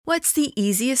What's the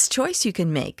easiest choice you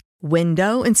can make?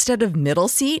 Window instead of middle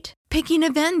seat? Picking a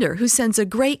vendor who sends a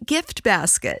great gift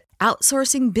basket?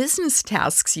 Outsourcing business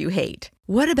tasks you hate?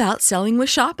 What about selling with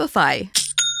Shopify?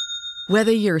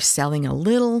 Whether you're selling a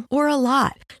little or a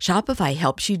lot, Shopify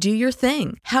helps you do your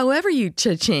thing, however you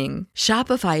cha-ching.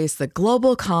 Shopify is the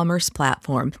global commerce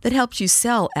platform that helps you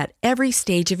sell at every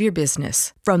stage of your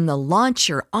business. From the launch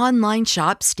your online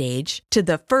shop stage to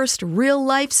the first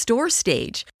real-life store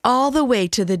stage, all the way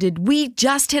to the did we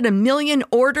just hit a million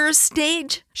orders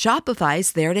stage.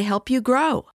 Shopify's there to help you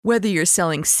grow. Whether you're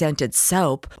selling scented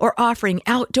soap or offering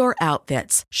outdoor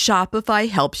outfits, Shopify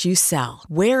helps you sell.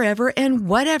 Wherever and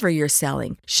whatever you're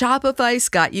selling, Shopify's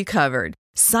got you covered.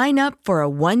 Sign up for a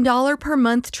 $1 per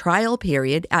month trial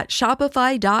period at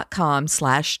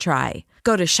shopify.com/try.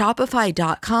 Go to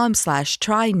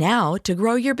shopify.com/try now to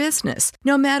grow your business,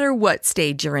 no matter what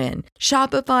stage you're in.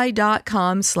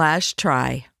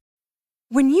 Shopify.com/try.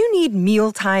 When you need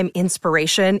mealtime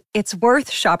inspiration, it's worth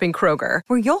shopping Kroger,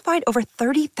 where you'll find over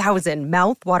 30,000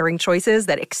 mouth-watering choices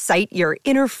that excite your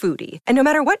inner foodie. And no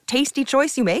matter what tasty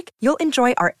choice you make, you'll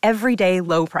enjoy our everyday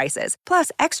low prices,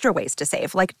 plus extra ways to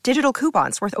save, like digital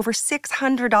coupons worth over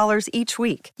 $600 each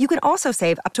week. You can also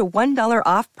save up to $1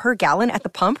 off per gallon at the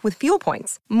pump with fuel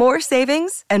points. More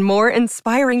savings and more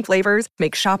inspiring flavors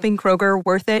make shopping Kroger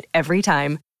worth it every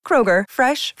time. Kroger,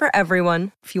 fresh for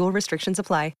everyone. Fuel restrictions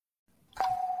apply.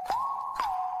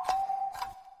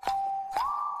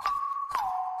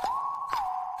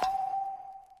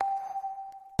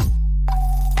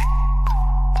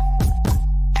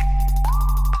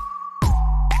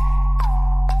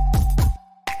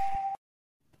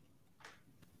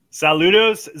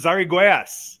 Saludos,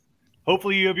 Zarigueas.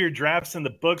 Hopefully you have your drafts in the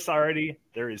books already.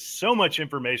 There is so much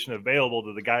information available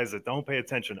to the guys that don't pay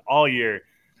attention all year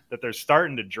that they're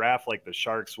starting to draft like the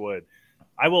Sharks would.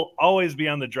 I will always be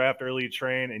on the draft early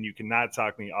train, and you cannot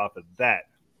talk me off of that.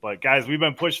 But, guys, we've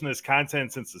been pushing this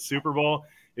content since the Super Bowl.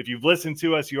 If you've listened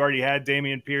to us, you already had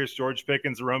Dameon Pierce, George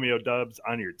Pickens, and Romeo Doubs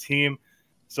on your team.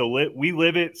 So we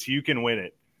live it so you can win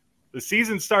it. The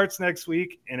season starts next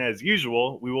week, and as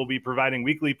usual, we will be providing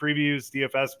weekly previews,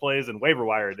 DFS plays, and waiver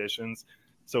wire editions.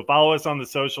 So follow us on the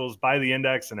socials, buy the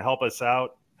index, and help us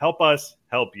out. Help us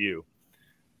help you.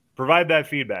 Provide that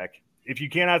feedback. If you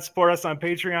cannot support us on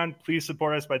Patreon, please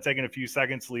support us by taking a few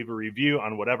seconds to leave a review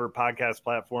on whatever podcast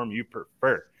platform you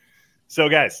prefer. So,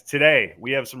 guys, today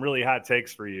we have some really hot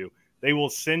takes for you. They will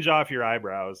singe off your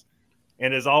eyebrows.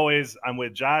 And as always, I'm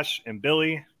with Josh and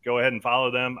Billy. Go ahead and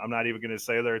follow them. I'm not even going to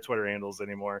say their Twitter handles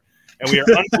anymore. And we are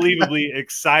unbelievably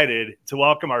excited to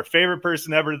welcome our favorite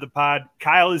person ever to the pod.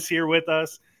 Kyle is here with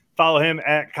us. Follow him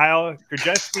at Kyle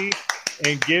Krajewski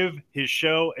and give his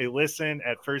show a listen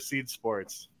at First Seed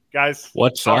Sports. Guys,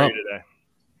 what's how up? are you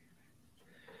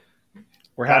today?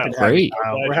 We're happy to have you,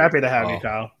 Kyle. We're happy to have you,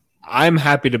 Kyle. I'm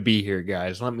happy to be here,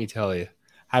 guys. Let me tell you.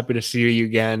 Happy to see you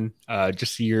again.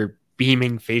 Just see your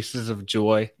beaming faces of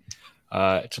joy.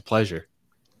 It's a pleasure.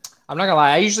 I'm not gonna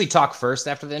lie. I usually talk first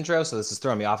after the intro, so this is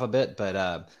throwing me off a bit.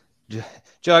 But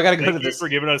Joe, I got to go to this. Thank you for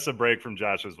giving us a break from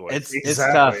Josh's voice. It's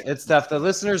tough. It's tough. The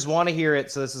listeners want to hear it,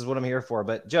 so this is what I'm here for.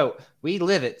 But Joe, we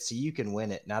live it so you can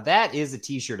win it. Now that is a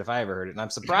T-shirt if I ever heard it, and I'm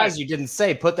surprised you didn't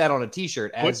say put that on a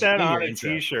T-shirt. Put that on a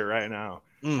T-shirt right now.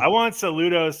 I want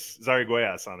Saludos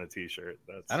Zarigueas on a T-shirt.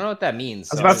 I don't know what that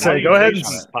means. I was about to say, go ahead and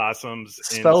possums.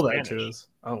 Spell that to us.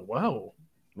 Oh, whoa.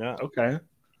 Yeah. Okay.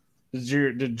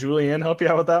 Did Julianne help you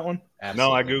out with that one?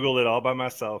 No, Absolutely. I Googled it all by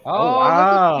myself. Oh,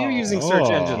 wow. Look at you using search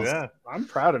engines. Yeah. I'm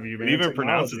proud of you, man. It even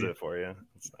pronounces it for you.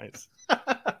 It's nice.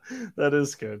 That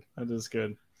is good. That is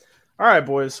good. All right,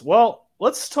 boys. Well,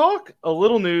 let's talk a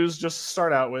little news just to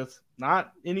start out with.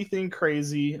 Not anything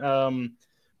crazy.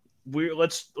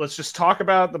 Let's just talk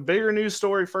about the bigger news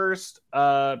story first.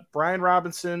 Brian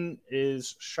Robinson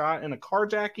is shot in a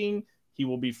carjacking. He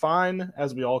will be fine,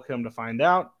 as we all come to find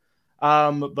out.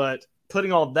 But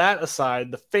putting all that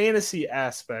aside, the fantasy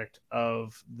aspect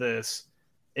of this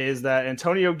is that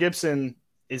Antonio Gibson,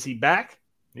 is he back?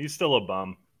 He's still a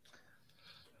bum.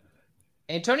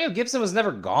 Antonio Gibson was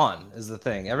never gone, is the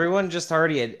thing. Everyone just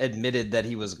already admitted that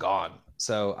he was gone.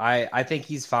 So I think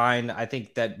he's fine. I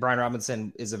think that Brian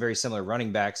Robinson is a very similar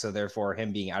running back, so therefore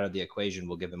him being out of the equation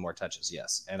will give him more touches,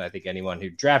 yes. And I think anyone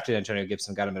who drafted Antonio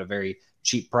Gibson got him at a very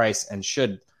cheap price and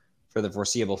should, for the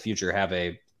foreseeable future, have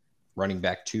a running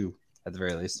back 2 at the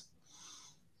very least.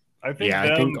 I think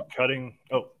cutting.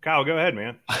 Oh, Kyle, go ahead,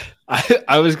 man.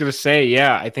 I was going to say,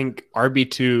 I think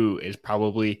RB2 is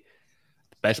probably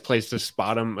the best place to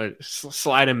spot him,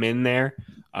 slide him in there,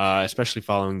 especially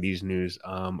following these news.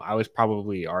 I was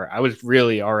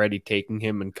really already taking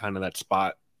him in kind of that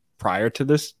spot prior to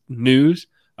this news,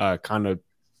 kind of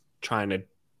trying to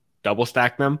double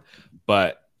stack them,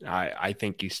 but I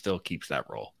think he still keeps that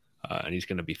role, and he's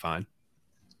going to be fine.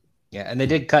 Yeah, and they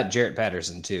did cut Jarrett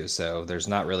Patterson too, so there's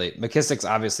not really McKissick's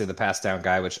obviously the pass down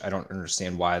guy, which I don't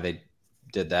understand why they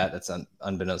did that. That's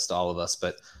unbeknownst to all of us,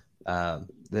 but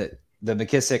the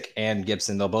McKissick and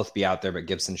Gibson, they'll both be out there, but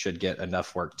Gibson should get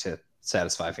enough work to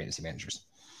satisfy fantasy managers.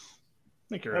 I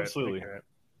think you're right. Absolutely.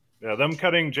 Yeah, them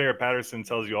cutting Jarrett Patterson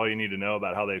tells you all you need to know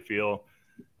about how they feel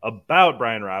about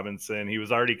Brian Robinson. He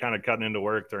was already kind of cutting into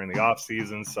work during the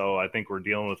offseason, so I think we're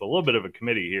dealing with a little bit of a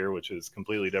committee here, which is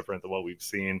completely different than what we've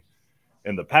seen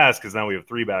in the past, because now we have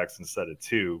 3 backs instead of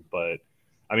 2. But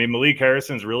I mean, Malik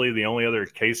Harrison's really the only other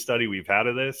case study we've had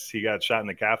of this. He got shot in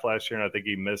the calf last year, and I think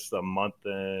he missed a month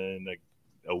and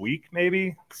a week,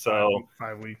 maybe. So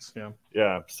 5 weeks, yeah.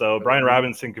 Yeah. So Brian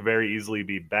Robinson could very easily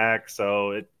be back.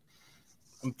 So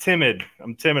I'm timid.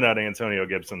 I'm timid on Antonio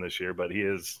Gibson this year, but he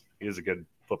is a good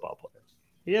football player.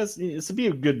 He's to be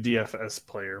a good DFS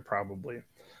player, probably.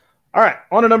 All right,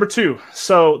 on to number 2.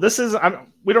 So this is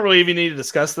we don't really even need to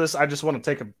discuss this. I just want to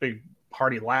take a big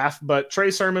hearty laugh. But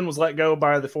Trey Sermon was let go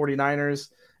by the 49ers.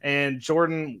 And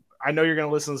Jordan, I know you're going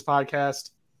to listen to this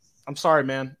podcast. I'm sorry,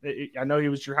 man. I know he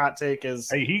was your hot take.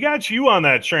 Hey, he got you on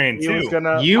that train too.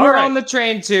 You were on the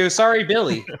train too. Sorry,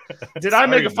 Billy. Did I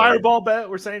make a fireball bet?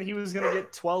 We're saying he was going to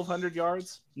get 1,200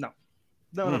 yards. No.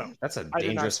 That's a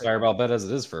dangerous fireball bet as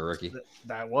it is for a rookie.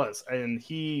 That was, and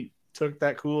he took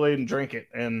that Kool-Aid and drank it.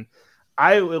 And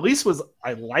I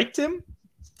liked him,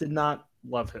 did not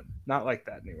love him. Not like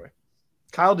that anyway.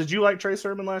 Kyle, did you like Trey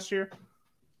Sermon last year?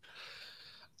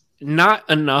 Not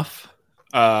enough.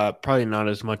 Probably not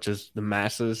as much as the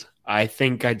masses. I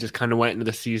think I just kind of went into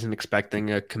the season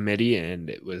expecting a committee, and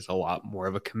it was a lot more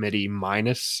of a committee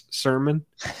minus Sermon.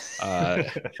 So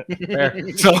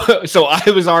I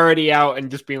was already out and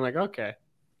just being like, okay,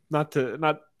 not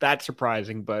that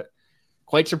surprising, but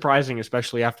quite surprising,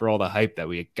 especially after all the hype that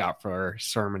we got for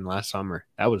Sermon last summer.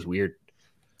 That was weird.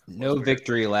 No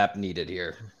victory lap needed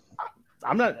here.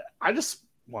 I just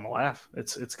want to laugh.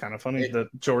 It's kind of funny that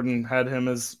Jordan had him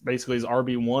as basically his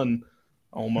RB1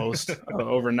 almost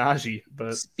over Najee.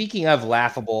 But speaking of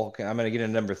laughable, I'm going to get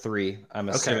into number 3. I'm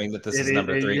assuming that this is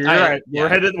number 3. You're right. Yeah.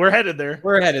 We're headed there.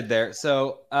 We're headed there.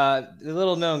 So the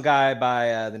little known guy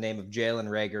by the name of Jalen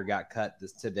Reagor got cut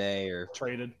today or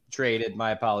traded.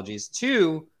 My apologies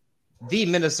to the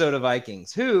Minnesota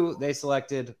Vikings, who they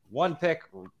selected 1 pick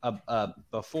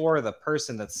before the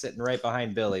person that's sitting right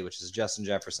behind Billy, which is Justin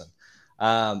Jefferson.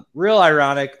 Real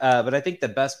ironic, but I think the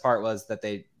best part was that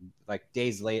they, like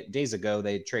days ago,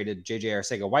 they traded J.J.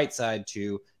 Arcega-Whiteside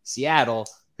to Seattle,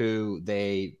 who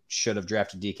they should have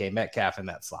drafted DK Metcalf in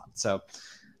that slot. So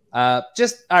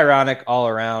just ironic all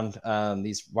around,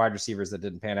 these wide receivers that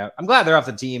didn't pan out. I'm glad they're off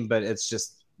the team, but it's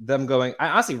just them going.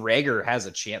 Honestly, Reagor has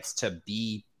a chance to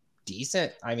be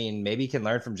decent. I mean, maybe he can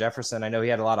learn from Jefferson. I know he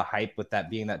had a lot of hype with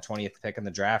that being that 20th pick in the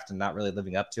draft and not really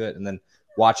living up to it. And then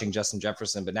watching Justin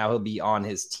Jefferson, but now he'll be on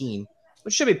his team,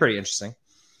 which should be pretty interesting.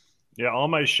 Yeah, all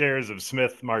my shares of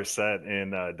Smith Marset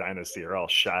in Dynasty are all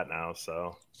shot now,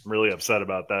 so I'm really upset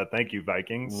about that. Thank you,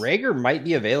 Vikings. Reagor might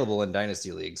be available in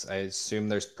Dynasty leagues. I assume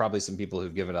there's probably some people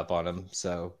who've given up on him,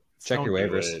 so check your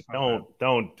waivers.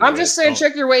 Don't. I'm just saying,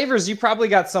 check your waivers. You probably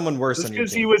got someone worse than you.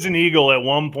 Just because he was an Eagle at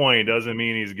one point doesn't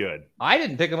mean he's good. I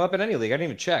didn't pick him up in any league. I didn't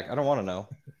even check. I don't want to know.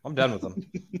 I'm done with him.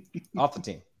 Off the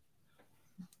team.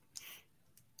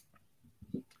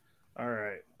 All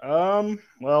right.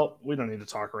 Well, we don't need to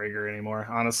talk Reagor anymore.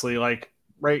 Honestly,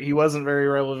 he wasn't very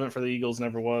relevant for the Eagles,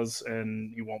 never was,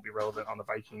 and he won't be relevant on the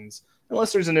Vikings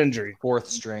unless there's an injury. 4th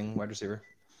string wide receiver.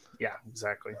 Yeah,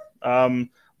 exactly.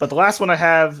 But the last one I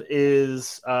have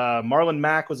is Marlon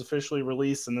Mack was officially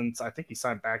released, and then I think he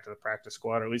signed back to the practice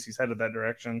squad, or at least he's headed that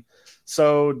direction.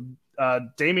 So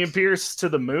Damian Pierce to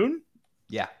the moon?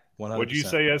 Yeah. 100%. What'd you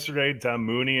say yesterday?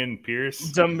 Damoonian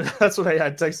Pierce? That's what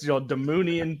I texted y'all.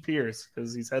 Damoonian Pierce,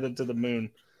 because he's headed to the moon.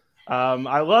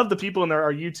 I love the people in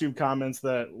our YouTube comments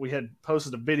that we had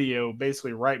posted a video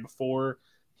basically right before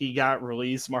he got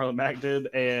released, Marlon Mack did,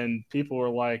 and people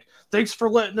were like, thanks for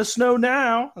letting us know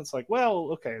now. It's like, well,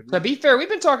 okay. To be fair, we've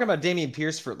been talking about Damian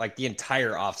Pierce for like the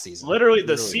entire offseason. Literally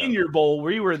the Senior Bowl,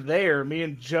 we were there, me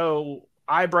and Joe,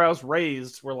 eyebrows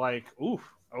raised, were like, ooh,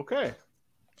 okay.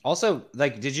 Also,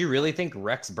 did you really think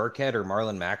Rex Burkhead or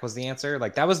Marlon Mack was the answer?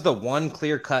 That was the one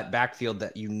clear-cut backfield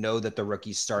that that the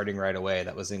rookie's starting right away.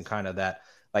 That was in kind of that.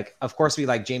 Of course, we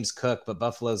like James Cook, but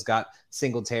Buffalo's got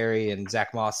Singletary and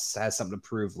Zach Moss has something to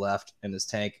prove left in his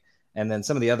tank. And then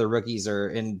some of the other rookies are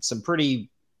in some pretty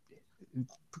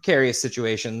precarious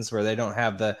situations where they don't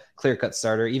have the clear-cut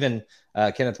starter. Even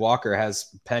Kenneth Walker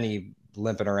has Penny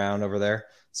limping around over there.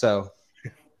 So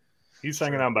He's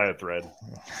hanging on by a thread.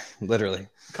 Literally.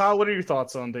 Kyle, what are your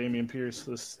thoughts on Dameon Pierce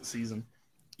this season?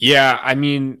 Yeah, I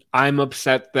mean, I'm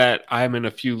upset that I'm in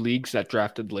a few leagues that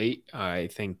drafted late. I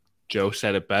think Joe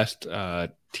said it best,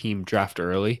 team draft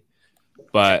early.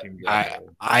 But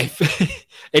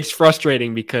it's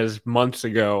frustrating because months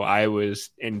ago I was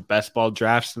in best ball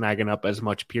drafts snagging up as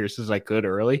much Pierce as I could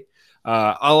early.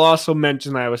 I'll also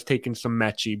mention I was taking some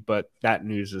Mechie, but that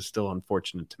news is still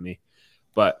unfortunate to me.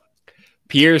 But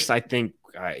Pierce, I think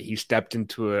he stepped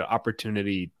into an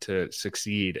opportunity to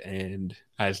succeed and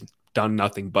has done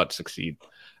nothing but succeed.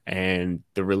 And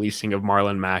the releasing of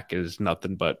Marlon Mack is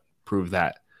nothing but prove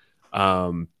that.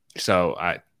 So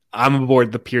I'm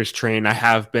aboard the Pierce train. I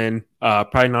have been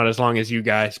probably not as long as you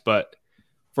guys, but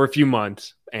for a few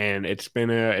months, and it's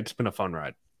been a fun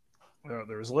ride.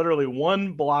 There was literally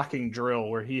one blocking drill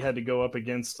where he had to go up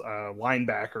against a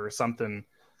linebacker or something,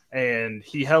 and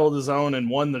he held his own and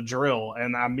won the drill.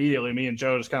 And immediately, me and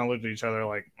Joe just kind of looked at each other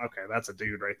like, "Okay, that's a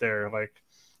dude right there." Like,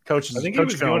 coach, I think he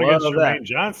was going against Jermaine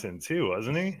Johnson too,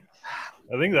 wasn't he?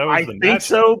 I think that was I think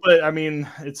so, but I mean,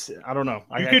 I don't know.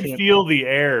 You could feel the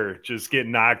air just get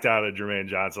knocked out of Jermaine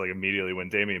Johnson like immediately when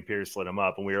Dameon Pierce lit him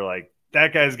up, and we were like,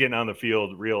 that guy's getting on the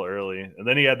field real early. And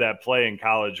then he had that play in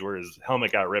college where his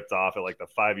helmet got ripped off at like the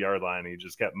 5-yard line. And he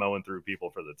just kept mowing through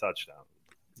people for the touchdown.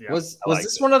 Yeah, was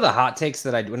this one of the hot takes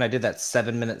that when I did that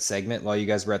 7-minute segment while you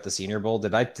guys were at the Senior Bowl?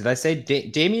 Did I say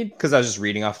Dameon? Because I was just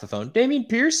reading off the phone. Dameon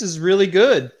Pierce is really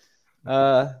good.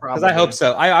 Because I hope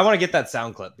so. I want to get that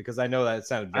sound clip because I know that it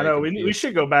sounded very confused. We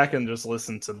should go back and just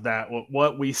listen to that.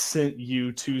 What we sent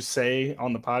you to say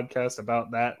on the podcast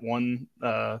about that one.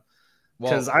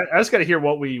 Because I just got to hear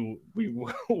what we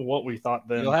thought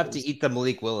then. You'll have to eat the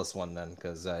Malik Willis one then,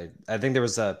 because I think there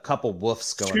was a couple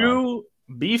woofs going on. To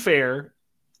be fair,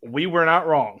 we were not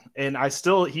wrong, and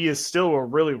he is still a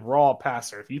really raw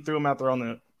passer. If you threw him out there on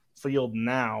the field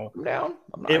now,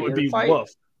 it would be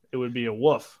woof. It would be a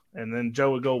woof, and then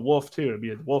Joe would go woof too. It'd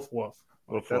be a woof.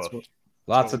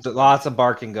 Lots of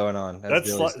barking going on.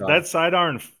 That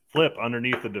sidearm flip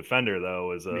underneath the defender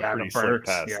though is a pretty slick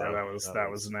pass. Yeah, that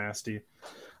was nasty.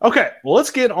 Okay, well,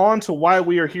 let's get on to why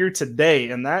we are here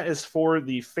today, and that is for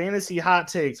the fantasy hot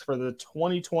takes for the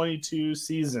 2022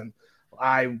 season.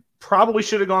 I probably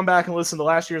should have gone back and listened to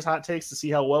last year's hot takes to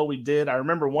see how well we did. I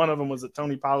remember one of them was that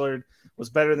Tony Pollard was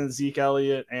better than Zeke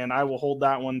Elliott, and I will hold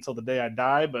that one until the day I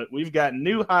die. But we've got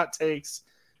new hot takes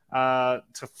to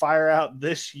fire out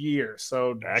this year.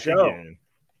 So, Joe,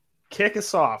 kick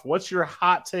us off. What's your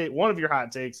hot take? One of your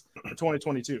hot takes for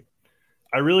 2022.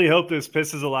 I really hope this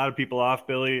pisses a lot of people off,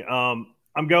 Billy.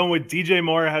 I'm going with DJ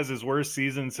Moore has his worst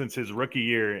season since his rookie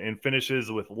year and finishes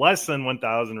with less than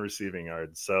 1,000 receiving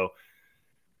yards. So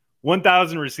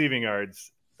 1,000 receiving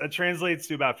yards, that translates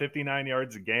to about 59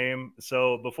 yards a game.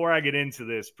 So before I get into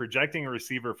this, projecting a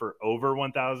receiver for over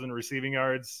 1,000 receiving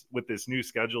yards with this new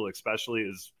schedule especially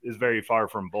is very far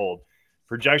from bold.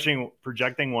 Projecting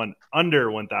one under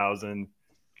 1,000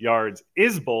 yards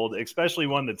is bold, especially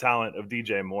one the talent of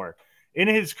DJ Moore. In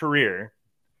his career,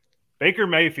 Baker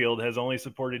Mayfield has only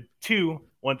supported 2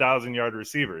 1,000-yard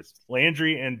receivers.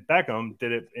 Landry and Beckham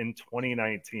did it in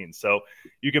 2019. So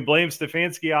you can blame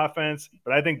Stefanski offense,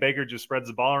 but I think Baker just spreads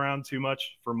the ball around too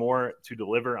much for Moore to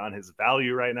deliver on his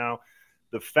value right now.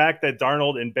 The fact that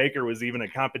Darnold and Baker was even a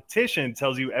competition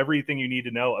tells you everything you need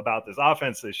to know about this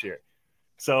offense this year.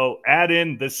 So add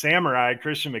in the Samurai,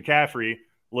 Christian McCaffrey,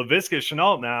 Laviska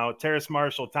Shenault now, Terrace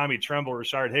Marshall, Tommy Tremble,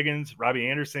 Rashard Higgins, Robbie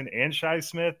Anderson, and Shi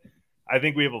Smith. I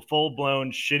think we have a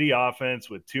full-blown shitty offense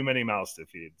with too many mouths to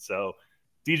feed. So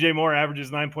DJ Moore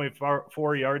averages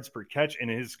 9.4 yards per catch in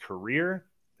his career,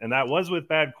 and that was with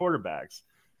bad quarterbacks.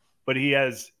 But he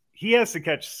has to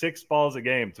catch 6 balls a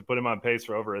game to put him on pace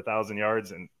for over 1,000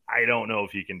 yards, and I don't know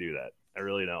if he can do that. I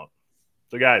really don't.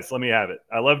 So, guys, let me have it.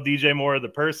 I love DJ Moore, the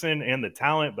person and the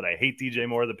talent, but I hate DJ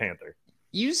Moore, the Panther.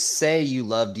 You say you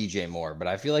love DJ Moore, but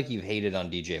I feel like you've hated on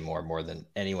DJ Moore more than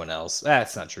anyone else.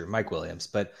 That's not true. Mike Williams,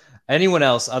 but anyone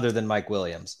else other than Mike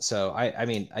Williams. So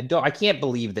I can't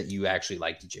believe that you actually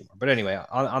like DJ Moore. But anyway,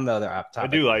 on the other topic, I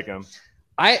do like him.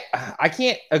 I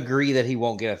can't agree that he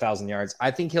won't get 1,000 yards.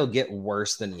 I think he'll get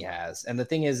worse than he has. And the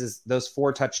thing is those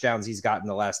 4 touchdowns he's gotten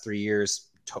the last 3 years,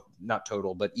 not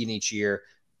total, but in each year,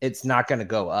 it's not going to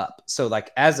go up. So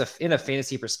like in a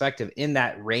fantasy perspective, in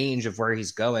that range of where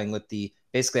he's going with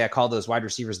basically I call those wide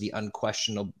receivers the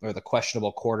unquestionable or the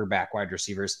questionable quarterback wide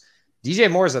receivers.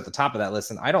 DJ Moore is at the top of that list,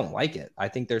 and I don't like it. I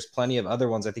think there's plenty of other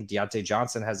ones. I think Deontay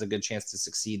Johnson has a good chance to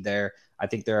succeed there. I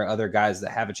think there are other guys that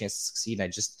have a chance to succeed.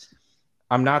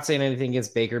 I'm not saying anything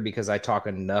against Baker because I talk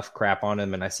enough crap on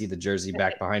him and I see the jersey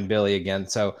back behind Billy again.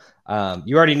 So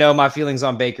you already know my feelings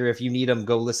on Baker. If you need him,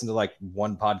 go listen to like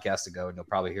one podcast ago and you'll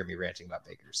probably hear me ranting about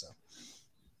Baker. So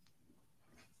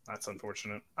that's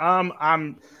unfortunate. I'm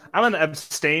going to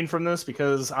abstain from this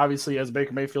because obviously as a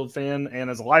Baker Mayfield fan and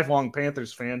as a lifelong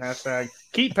Panthers fan,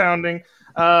 #keep pounding.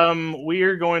 We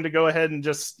are going to go ahead and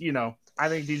just, I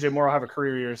think DJ Moore will have a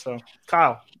career year. So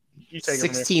Kyle, you take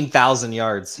 16,000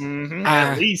 yards. Mm-hmm.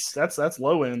 At least that's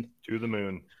low end. To the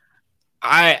moon.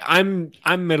 I'm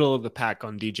middle of the pack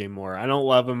on DJ Moore. I don't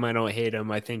love him. I don't hate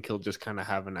him. I think he'll just kind of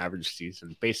have an average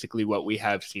season. Basically what we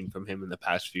have seen from him in the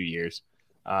past few years.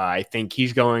 I think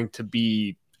he's going to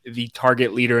be the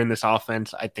target leader in this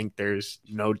offense. I think there's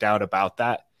no doubt about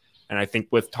that. And I think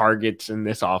with targets in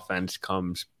this offense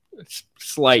comes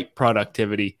slight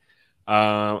productivity.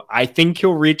 I think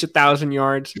he'll reach 1,000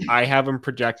 yards. I have him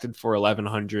projected for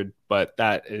 1,100, but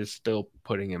that is still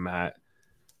putting him at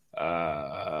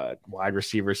wide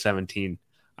receiver 17.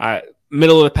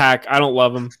 Middle of the pack. I don't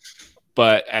love him,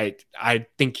 but I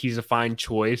think he's a fine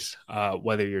choice,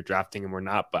 whether you're drafting him or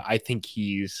not. But I think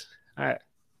he's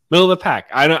middle of the pack.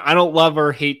 I don't love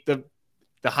or hate the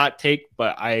hot take,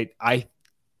 but I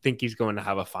think he's going to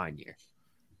have a fine year.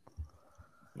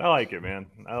 I like it, man.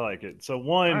 I like it. So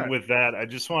with that, I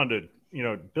just wanted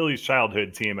to, Billy's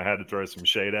childhood team, I had to throw some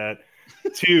shade at.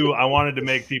 2, I wanted to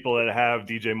make people that have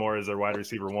DJ Moore as their wide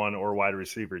receiver 1 or wide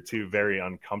receiver 2 very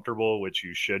uncomfortable, which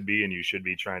you should be, and you should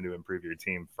be trying to improve your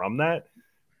team from that.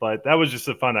 But that was just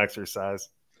a fun exercise.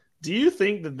 Do you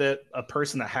think that a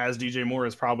person that has DJ Moore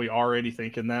is probably already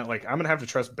thinking that, like, I'm going to have to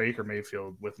trust Baker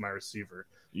Mayfield with my receiver?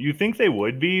 You think they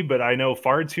would be, but I know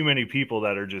far too many people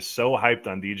that are just so hyped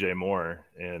on DJ Moore.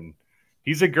 And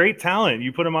he's a great talent.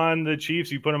 You put him on the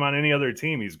Chiefs, you put him on any other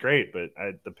team, he's great. But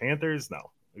the Panthers,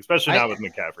 no. Especially now with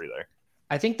McCaffrey there.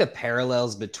 I think the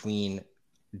parallels between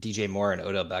DJ Moore and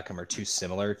Odell Beckham are too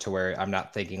similar to where I'm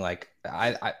not thinking like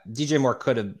DJ Moore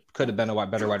could have been a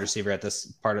better wide receiver at this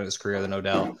part of his career than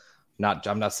Odell.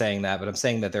 I'm not saying that, but I'm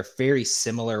saying that they're very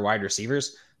similar wide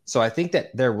receivers. So I think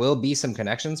that there will be some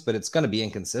connections, but it's going to be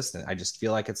inconsistent. I just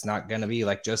feel like it's not going to be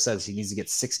like Joe says. He needs to get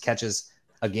 6 catches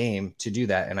a game to do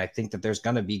that, and I think that there's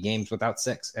going to be games without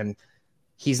 6. And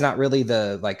he's not really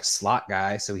the like slot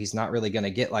guy, so he's not really going to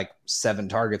get like 7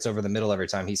 targets over the middle every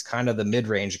time. He's kind of the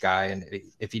mid-range guy, and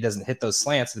if he doesn't hit those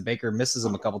slants, the Baker misses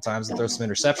them a couple times and throws some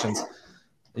interceptions,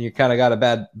 you kind of got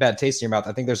a bad taste in your mouth.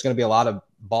 I think there's going to be a lot of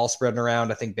ball spreading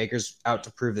around. I think Baker's out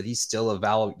to prove that he's still a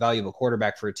valuable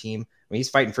quarterback for a team. I mean, he's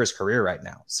fighting for his career right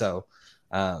now. So,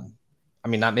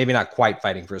 maybe not quite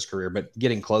fighting for his career, but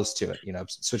getting close to it.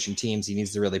 Switching teams, he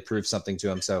needs to really prove something to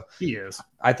him. So he is.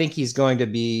 I think he's going to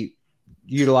be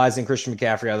utilizing Christian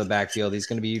McCaffrey out of the backfield. He's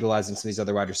going to be utilizing some of these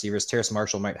other wide receivers. Terrace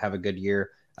Marshall might have a good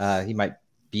year. He might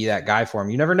be that guy for him.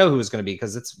 You never know who it's going to be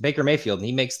because it's Baker Mayfield, and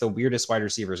he makes the weirdest wide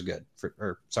receivers good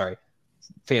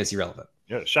fantasy relevant.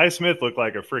 Yeah, Shi Smith looked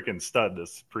like a freaking stud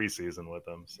this preseason with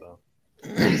him. So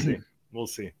we'll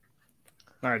see.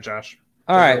 All right, Josh.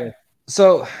 All right.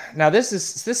 So now this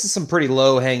is some pretty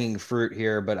low hanging fruit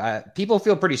here, but people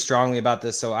feel pretty strongly about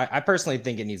this. So I personally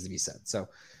think it needs to be said. So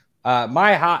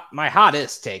my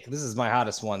hottest take, this is my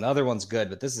hottest one. The other one's good,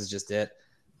 but this is just it.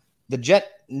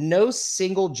 No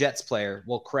single Jets player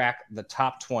will crack the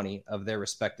top 20 of their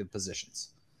respective positions.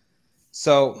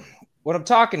 So what I'm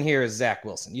talking here is Zach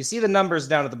Wilson. You see the numbers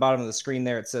down at the bottom of the screen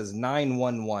there. It says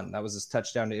 9.11. That was his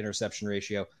touchdown to interception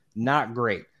ratio. Not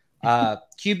great.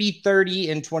 QB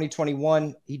 30 in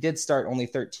 2021. He did start only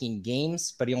 13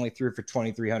 games, but he only threw for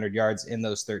 2,300 yards in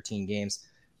those 13 games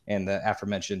and the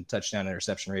aforementioned touchdown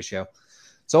interception ratio.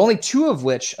 So only 2 of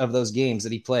which of those games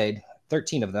that he played,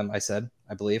 13 of them,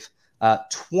 I believe,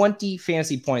 20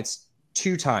 fantasy points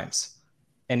 2 times.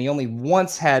 And he only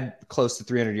once had close to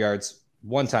 300 yards.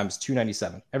 One time was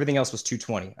 297. Everything else was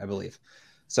 220, I believe.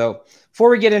 So before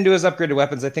we get into his upgraded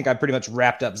weapons, I think I pretty much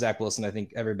wrapped up Zach Wilson. I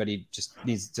think everybody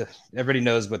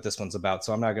knows what this one's about.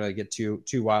 So I'm not going to get too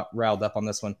riled up on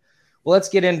this one. Well, let's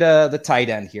get into the tight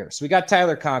end here. So we got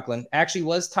Tyler Conklin. Actually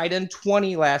was tight end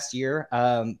 20 last year,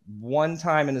 one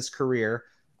time in his career.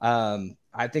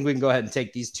 I think we can go ahead and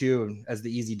take these 2 as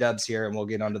the easy dubs here, and we'll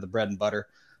get onto the bread and butter.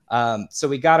 So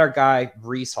we got our guy,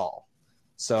 Breece Hall.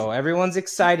 So everyone's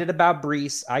excited about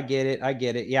Breece. I get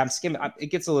it. Yeah, I'm skimming.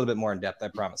 It gets a little bit more in depth, I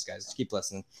promise, guys. Just keep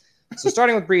listening. So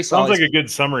starting with Breece Hall. Sounds like a good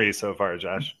summary so far,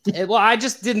 Josh. Well, I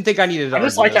just didn't think I needed to. I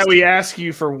just like how we ask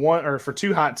you for 1 or for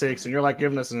 2 hot takes, and you're like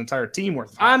giving us an entire team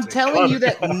worth of hot I'm takes. telling you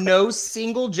that no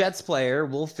single Jets player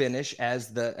will finish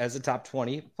as a top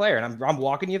 20 player, and I'm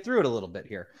walking you through it a little bit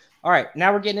here. All right,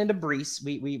 now we're getting into Breece.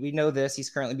 We know this. He's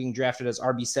currently being drafted as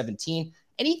RB17.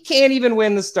 and he can't even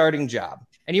win the starting job.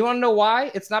 And you want to know why?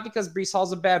 It's not because Breece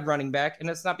Hall's a bad running back, and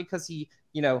it's not because he,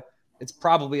 it's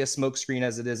probably a smokescreen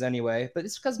as it is anyway, but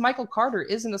it's because Michael Carter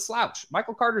isn't a slouch.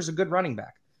 Michael Carter's a good running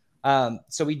back.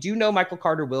 So we do know Michael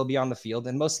Carter will be on the field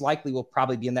and most likely will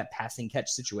probably be in that passing catch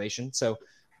situation. So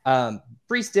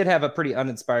Breece did have a pretty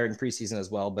uninspiring preseason as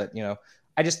well, but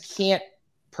I just can't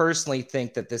personally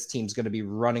think that this team's going to be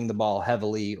running the ball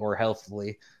heavily or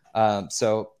healthily.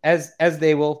 So as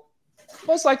they will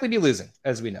most likely be losing,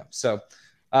 as we know. So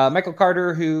Michael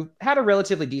Carter, who had a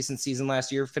relatively decent season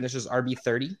last year, finishes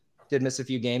RB30, did miss a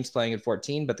few games playing at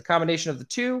 14, but the combination of the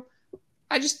two,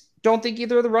 I just don't think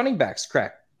either of the running backs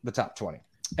crack the top 20.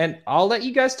 And I'll let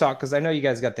you guys talk because I know you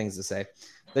guys got things to say.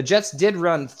 The Jets did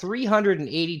run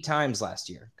 380 times last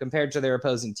year compared to their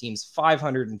opposing team's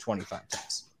 525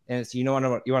 times. And you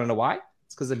want to know why?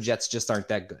 It's because the Jets just aren't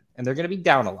that good, and they're going to be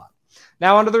down a lot.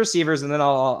 Now onto the receivers, and then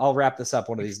I'll wrap this up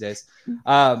one of these days.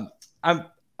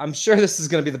 I'm sure this is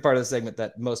going to be the part of the segment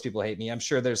that most people hate me. I'm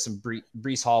sure there's some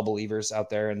Breece Hall believers out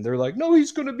there, and they're like, no,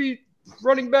 he's going to be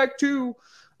running back too.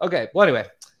 Okay, well, anyway,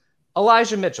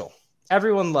 Elijah Mitchell.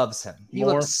 Everyone loves him. He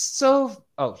looks so...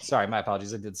 Oh, sorry, my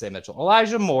apologies. I did say Mitchell.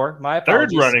 Elijah Moore, my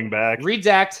apologies. Third running back.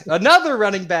 Redact. Another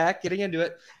running back, getting into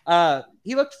it.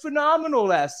 He looked phenomenal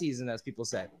last season, as people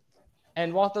say.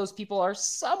 And while those people are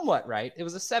somewhat right, it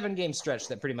was a 7-game stretch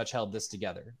that pretty much held this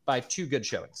together by 2 good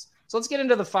showings. So let's get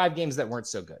into the 5 games that weren't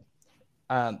so good.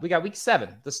 We got week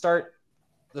 7, the start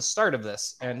of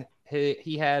this, and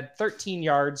he had 13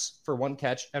 yards for 1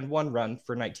 catch and 1 run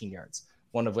for 19 yards,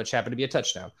 one of which happened to be a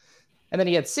touchdown. And then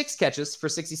he had 6 catches for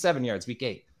 67 yards, week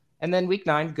 8. And then week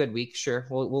 9, good week, sure,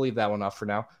 we'll leave that one off for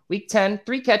now. Week 10,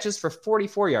 3 catches for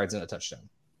 44 yards and a touchdown.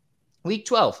 Week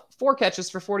 12, 4 catches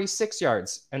for 46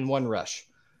 yards and 1 rush.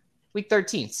 Week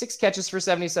 13, 6 catches for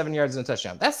 77 yards and a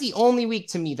touchdown. That's the only week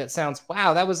to me that sounds,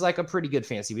 wow, that was like a pretty good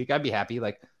fantasy week. I'd be happy.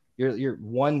 Like you're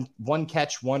one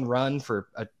catch, 1 run for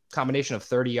a combination of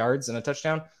 30 yards and a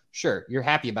touchdown. Sure, you're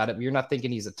happy about it, but you're not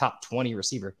thinking he's a top 20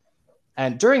 receiver.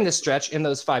 And during this stretch, in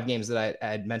those 5 games that I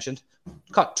had mentioned,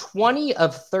 caught 20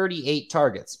 of 38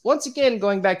 targets. Once again,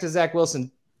 going back to Zach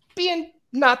Wilson being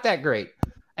not that great.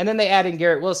 And then they add in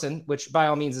Garrett Wilson, which by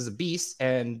all means is a beast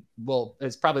and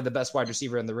is probably the best wide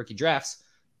receiver in the rookie drafts.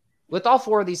 With all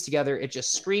 4 of these together, it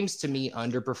just screams to me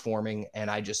underperforming,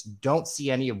 and I just don't see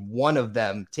any of one of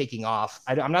them taking off.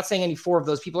 I'm not saying any 4 of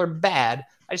those people are bad.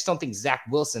 I just don't think Zach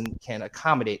Wilson can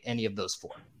accommodate any of those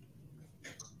 4.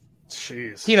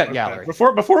 Jeez. Peanut gallery.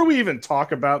 Before we even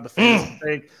talk about the fantasy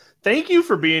thing, thank you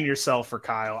for being yourself for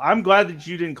Kyle. I'm glad that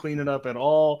you didn't clean it up at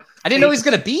all. I didn't know he was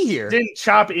going to be here. Didn't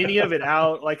chop any of it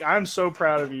out. Like, I'm so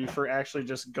proud of you for actually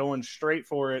just going straight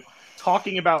for it,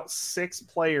 talking about 6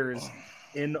 players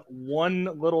in one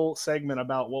little segment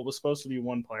about what was supposed to be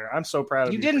one player. I'm so proud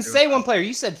of you. You didn't say one player.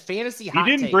 You said fantasy hot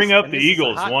takes. He didn't bring up the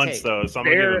Eagles once, though, so I'm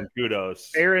going to give him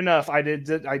kudos. Fair enough. I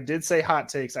did say hot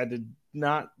takes. I did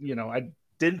not, I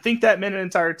didn't think that meant an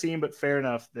entire team, but fair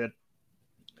enough. That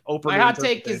my hot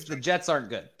take is the Jets aren't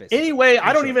good. Basically. Anyway,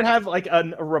 I don't even have like a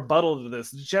rebuttal to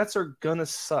this. The Jets are gonna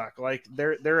suck. Like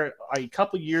they're a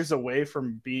couple years away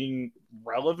from being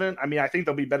relevant. I mean, I think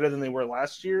they'll be better than they were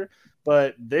last year,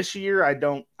 but this year I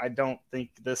don't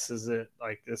think this is it.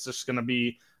 Like it's just gonna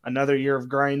be another year of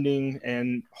grinding,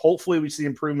 and hopefully we see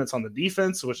improvements on the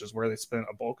defense, which is where they spent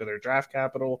a bulk of their draft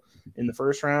capital in the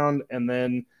first round, and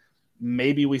then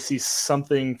maybe we see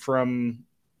something from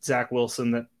Zach Wilson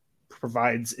that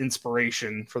provides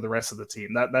inspiration for the rest of the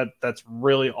team. That's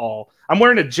really all. I'm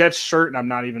wearing a Jets shirt, and I'm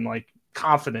not even like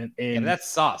confident in that's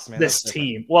Sauce, man. This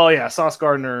team. Well, yeah, Sauce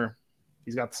Gardner,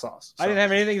 he's got the sauce. So. I didn't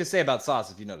have anything to say about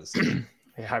Sauce, if you noticed.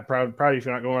 Yeah, I'm proud if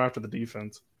you're not going after the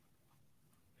defense.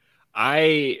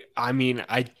 I mean,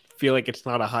 I feel like it's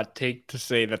not a hot take to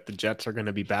say that the Jets are going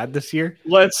to be bad this year.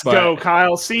 Let's go,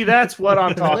 Kyle. See, that's what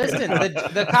I'm talking about.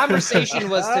 Listen, the conversation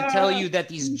was to tell you that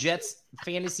these Jets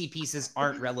fantasy pieces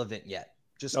aren't relevant yet.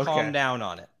 Just calm down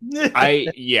on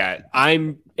it.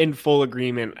 I'm in full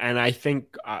agreement. And I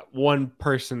think one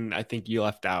person I think you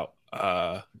left out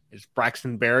is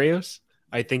Braxton Berrios.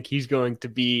 I think he's going to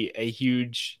be a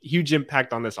huge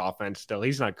impact on this offense still.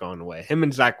 He's not going away. Him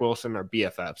and Zach Wilson are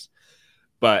BFFs.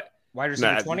 But wide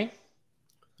receiver 20?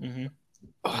 Mm-hmm.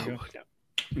 Oh,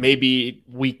 maybe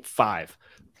week 5.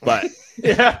 But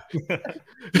yeah.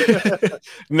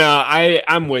 No,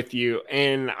 I'm with you.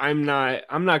 And I'm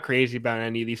not crazy about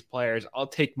any of these players. I'll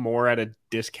take more at a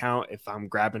discount if I'm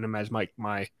grabbing them as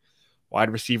my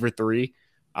wide receiver 3.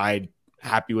 I'm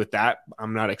happy with that.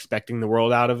 I'm not expecting the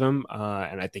world out of him.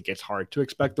 And I think it's hard to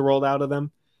expect the world out of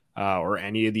them or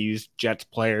any of these Jets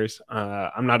players.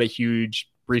 I'm not a huge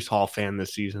Breece Hall fan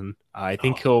this season. I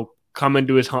think he'll come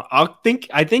into his home. I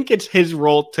think it's his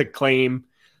role to claim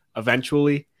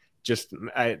eventually. Just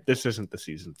this isn't the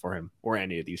season for him or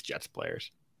any of these Jets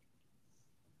players.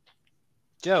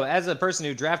 Joe, as a person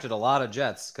who drafted a lot of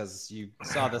Jets, because you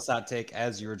saw this hot take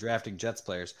as you were drafting Jets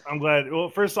players. I'm glad.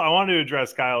 Well, first, I wanted to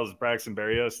address Kyle's Braxton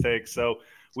Berrios take. So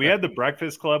we had the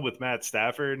Breakfast Club with Matt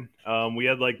Stafford. We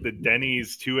had like the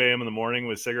Denny's 2 a.m. in the morning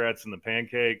with cigarettes and the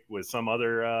pancake with some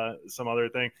other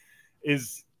thing.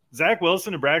 Is Zach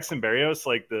Wilson and Braxton Berrios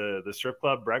like the strip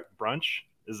club brunch?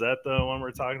 Is that the one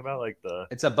we're talking about? Like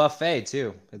it's a buffet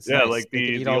too. It's nice. Like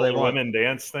the old women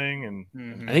dance thing.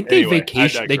 And I think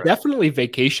they definitely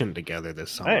vacationed together this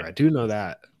summer. Hey, I do know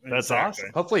that. That's awesome.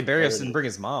 Hopefully Berrios didn't bring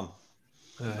his mom.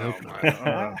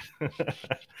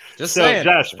 Just saying.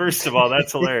 Josh, first of all,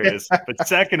 that's hilarious. But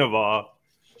second of all,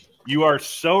 you are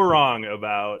so wrong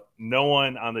about no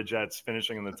one on the Jets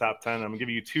finishing in the top 10. I'm going to give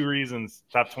you 2 reasons.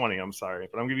 Top 20, I'm sorry.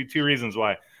 But I'm going to give you 2 reasons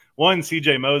why. One,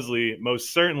 C.J. Mosley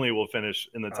most certainly will finish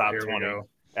in the top 20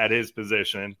 at his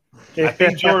position. I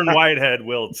think Jordan Whitehead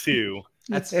will too.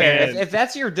 That's fair. If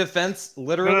that's your defense,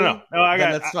 literally, no,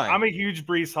 that's fine. I'm a huge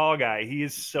Breece Hall guy. He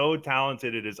is so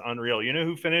talented. It is unreal. You know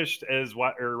who finished as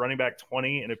running back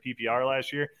 20 in a PPR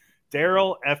last year?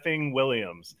 Darrell effing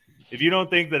Williams. If you don't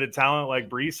think that a talent like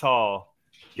Breece Hall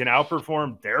can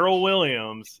outperform Darrell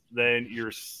Williams, then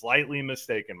you're slightly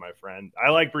mistaken, my friend. I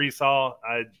like Breece Hall.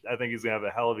 I think he's going to have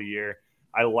a hell of a year.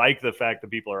 I like the fact that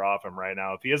people are off him right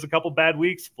now. If he has a couple bad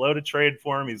weeks, float a trade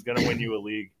for him. He's going to win you a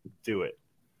league. Do it.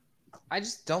 I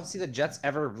just don't see the Jets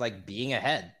ever being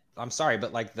ahead. I'm sorry,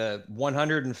 but the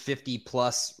 150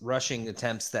 plus rushing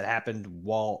attempts that happened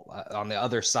while on the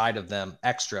other side of them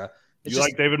extra. You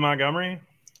like David Montgomery?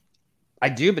 I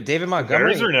do, but David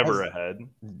Montgomery. The Bears are never ahead.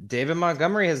 David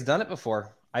Montgomery has done it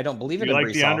before. I don't believe it. You like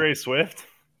DeAndre Swift?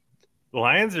 The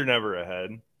Lions are never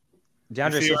ahead.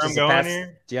 DeAndre Swift is going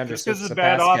here. Just because it's a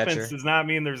bad offense does not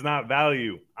mean there's not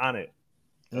value on it.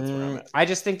 That's where I'm at. I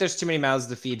just think there's too many mouths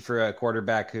to feed for a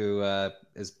quarterback who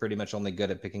is pretty much only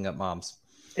good at picking up moms.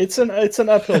 It's an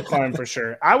uphill climb for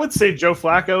sure. I would say Joe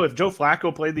Flacco. If Joe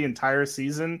Flacco played the entire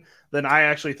season, then I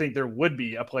actually think there would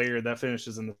be a player that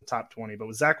finishes in the top 20. But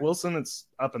with Zach Wilson, it's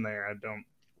up in there. I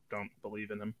don't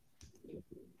believe in him.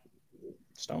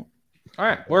 Just don't. All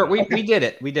right, we did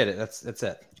it. We did it. That's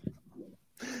it.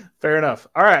 Fair enough.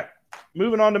 All right,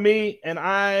 moving on to me, and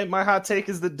my hot take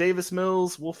is that Davis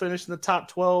Mills will finish in the top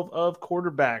 12 of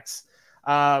quarterbacks.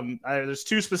 There's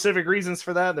 2 specific reasons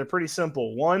for that. They're pretty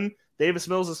simple. One, Davis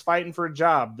Mills is fighting for a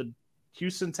job. The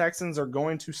Houston Texans are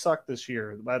going to suck this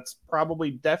year. That's probably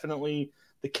definitely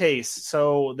the case.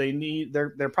 So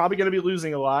they're probably going to be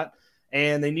losing a lot,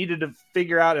 and they needed to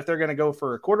figure out if they're going to go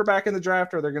for a quarterback in the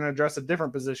draft or they're going to address a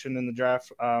different position in the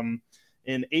draft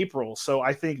in April. So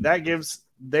I think that gives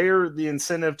the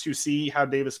incentive to see how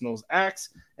Davis Mills acts,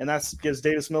 and that gives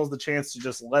Davis Mills the chance to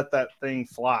just let that thing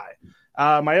fly.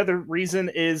 My other reason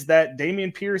is that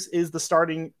Dameon Pierce is the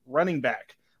starting running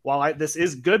back. While this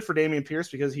is good for Dameon Pierce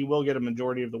because he will get a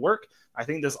majority of the work, I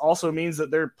think this also means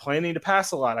that they're planning to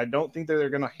pass a lot. I don't think that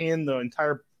they're going to hand the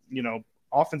entire,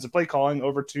 offensive play calling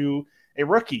over to a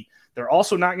rookie. They're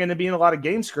also not going to be in a lot of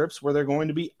game scripts where they're going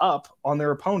to be up on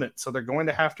their opponent. So they're going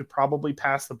to have to probably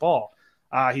pass the ball.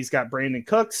 He's got Brandon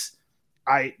Cooks.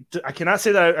 I cannot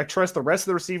say that I trust the rest of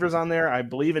the receivers on there. I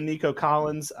believe in Nico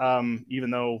Collins,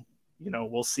 even though,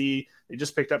 we'll see. They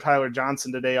just picked up Tyler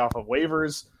Johnson today off of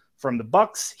waivers from the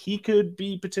Bucks. He could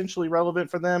be potentially relevant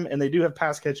for them, and they do have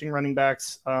pass-catching running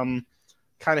backs, kind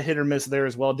of hit or miss there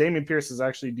as well. Dameon Pierce is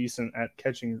actually decent at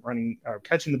catching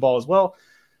the ball as well.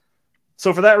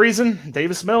 So for that reason,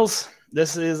 Davis Mills,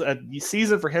 this is a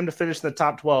season for him to finish in the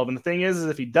top 12. And the thing is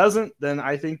if he doesn't, then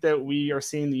I think that we are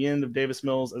seeing the end of Davis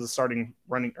Mills as a starting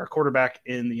quarterback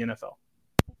in the NFL.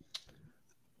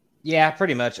 Yeah,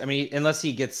 pretty much. I mean, unless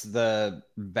he gets the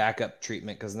backup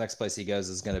treatment, because the next place he goes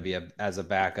is going to be as a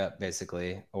backup,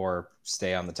 basically, or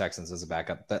stay on the Texans as a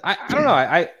backup. But I don't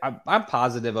know. I'm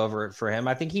positive over it for him.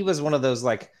 I think he was one of those,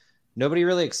 nobody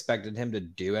really expected him to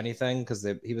do anything because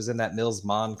he was in that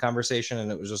Mills-Mon conversation,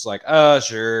 and it was just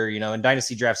sure. In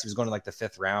Dynasty drafts, he was going to the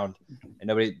 5th round, and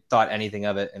nobody thought anything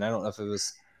of it. And I don't know if it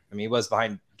was – he was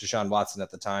behind Deshaun Watson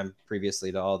at the time,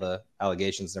 previously to all the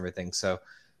allegations and everything. So,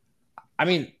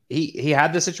 he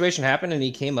had the situation happen, and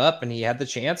he came up, and he had the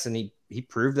chance, and he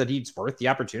proved that he's worth the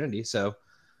opportunity. So,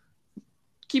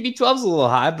 QB12's a little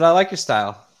high, but I like your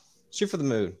style. Shoot for the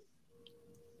moon.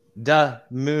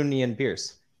 Moonian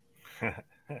Pierce.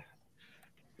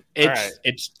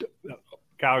 It's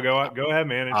Kyle, go ahead,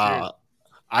 man.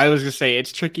 I was gonna say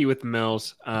it's tricky with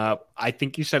Mills. I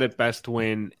think you said it best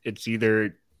when it's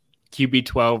either QB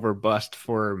 12 or bust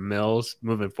for Mills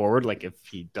moving forward. Like if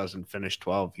he doesn't finish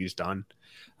 12, he's done.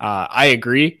 I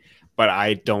agree, but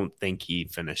I don't think he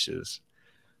finishes.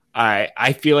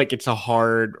 I feel like it's a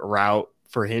hard route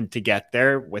for him to get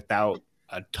there without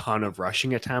a ton of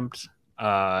rushing attempts.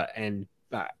 I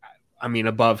mean,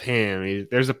 above him,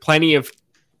 there's a plenty of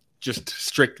just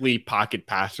strictly pocket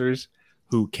passers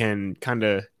who can kind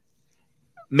of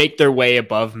make their way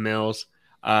above Mills.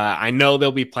 I know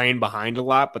they'll be playing behind a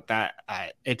lot, but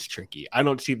it's tricky. I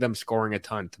don't see them scoring a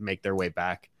ton to make their way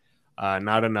back.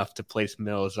 Not enough to place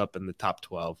Mills up in the top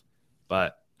 12.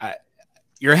 But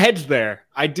your head's there.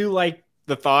 I do like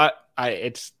the thought.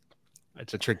 It's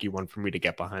a tricky one for me to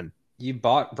get behind. You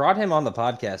brought him on the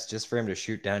podcast just for him to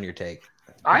shoot down your take.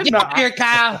 I'm not here,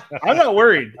 Kyle. I'm not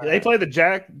worried. They play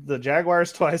the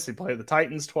Jaguars twice. They play the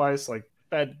Titans twice. Like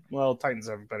Titans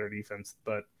have a better defense,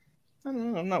 but I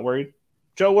don't know. I'm not worried.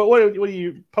 Joe, what do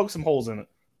you poke some holes in it?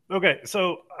 Okay,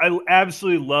 so I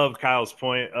absolutely love Kyle's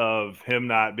point of him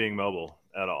not being mobile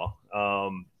at all.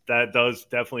 That does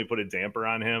definitely put a damper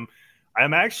on him.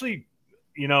 I'm actually,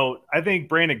 I think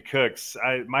Brandon Cooks,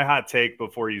 my hot take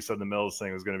before you said the Mills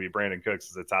thing was going to be Brandon Cooks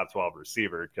as a top 12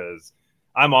 receiver because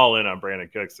I'm all in on Brandon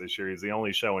Cooks this year. He's the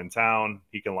only show in town.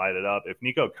 He can light it up. If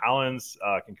Nico Collins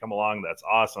can come along, that's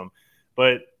awesome.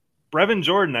 But Brevin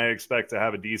Jordan, I expect to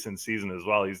have a decent season as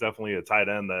well. He's definitely a tight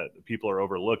end that people are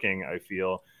overlooking, I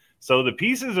feel. So the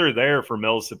pieces are there for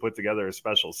Mills to put together a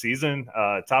special season.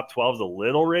 Top 12 is a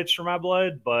little rich for my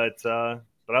blood, but I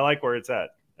like where it's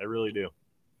at. I really do.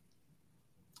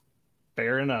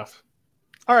 Fair enough.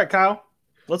 All right, Kyle.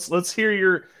 Let's hear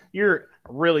your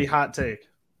really hot take.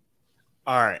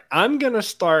 All right. I'm gonna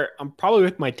start. I'm probably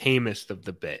with my tamest of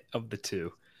the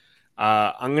two.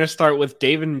 I'm gonna start with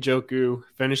David Njoku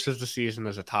finishes the season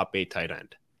as a top 8 tight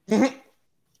end.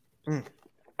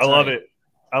 I love it.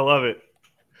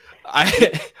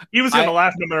 He was gonna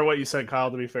laugh no matter what you said, Kyle.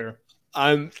 To be fair,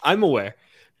 I'm aware.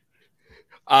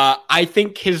 I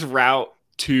think his route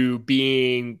to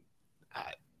being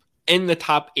in the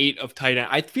top 8 of tight end,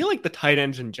 I feel like the tight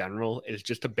ends in general is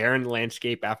just a barren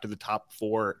landscape after the top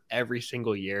 4 every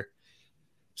single year.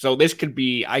 So this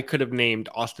I could have named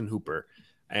Austin Hooper,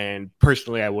 and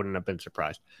personally, I wouldn't have been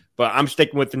surprised. But I'm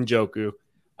sticking with Njoku.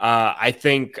 I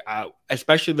think,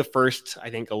 especially the first,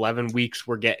 11 weeks,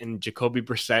 we're getting Jacoby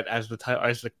Brissett as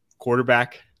the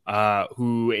quarterback,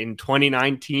 who in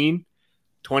 2019,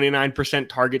 29%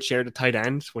 target share to tight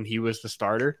ends when he was the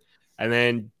starter. And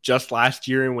then just last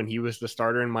year, when he was the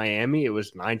starter in Miami, it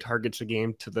was 9 targets a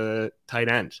game to the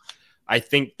tight ends. I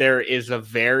think there is a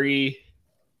very,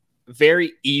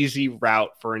 very easy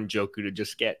route for Njoku to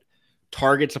just get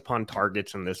targets upon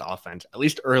targets in this offense, at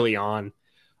least early on,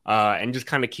 and just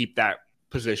kind of keep that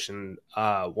position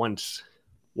once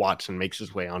Watson makes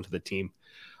his way onto the team.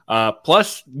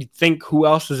 Plus, you think who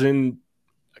else is in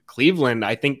Cleveland?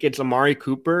 I think it's Amari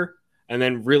Cooper. And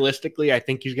then realistically, I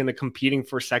think he's going to competing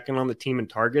for second on the team in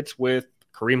targets with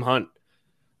Kareem Hunt.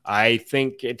 I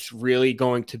think it's really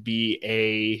going to be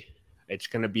a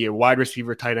wide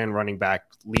receiver, tight end, running back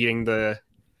leading the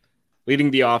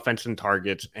offense in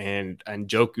targets. And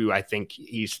Njoku, I think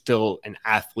he's still an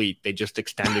athlete. They just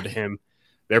extended him.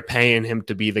 They're paying him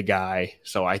to be the guy.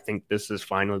 So I think this is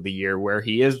finally the year where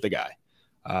he is the guy.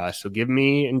 So give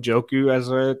me Njoku as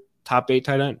a top 8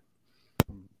 tight end.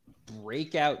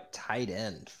 Breakout tight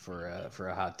end for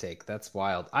a hot take. That's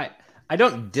wild. I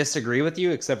don't disagree with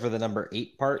you except for the number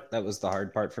 8 part. That was the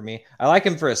hard part for me. I like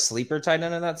him for a sleeper tight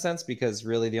end in that sense because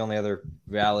really the only other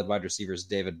valid wide receiver is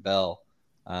David Bell.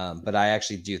 But I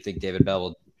actually do think David Bell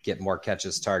will get more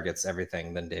catches, targets,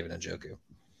 everything than David Njoku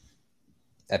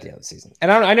at the end of the season.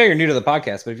 And I know you're new to the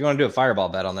podcast, but if you want to do a fireball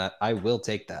bet on that, I will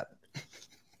take that.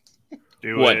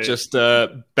 Just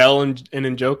Bell and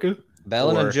Njoku?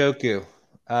 Bell and Njoku.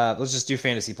 Let's just do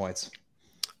fantasy points.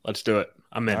 Let's do it.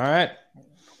 I'm in. All right.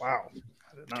 Wow.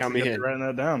 I did not Count me in. writing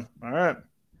that down. All right.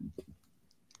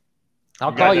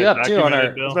 I'll call you up too on our.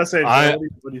 I was about to say, Joe,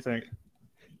 what do you think?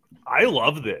 I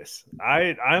love this.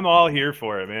 I'm all here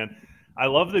for it, man.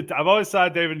 I've always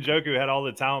thought David Njoku had all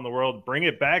the talent in the world. Bring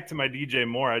it back to my DJ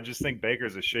Moore. I just think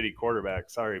Baker's a shitty quarterback.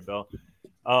 Sorry, Bill.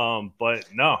 But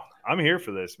no, I'm here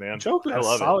for this, man. Njoku had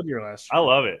a solid year last year. I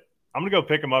love it. I'm gonna go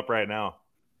pick him up right now.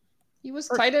 He was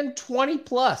tight end 20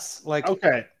 plus.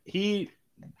 Okay. He,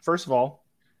 first of all,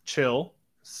 chill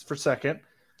for second.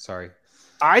 Sorry.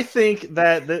 I think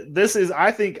that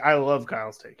I love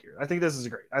Kyle's take here. I think this is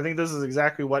great. I think this is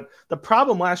exactly what the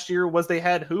problem last year was. They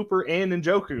had Hooper and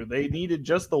Njoku. They needed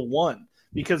just the one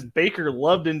because Baker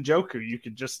loved Njoku. You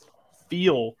could just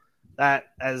feel that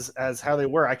as how they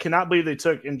were. I cannot believe they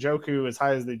took Njoku as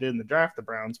high as they did in the draft, the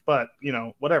Browns, but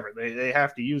whatever, they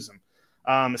have to use him.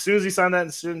 As soon as he signed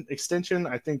that extension,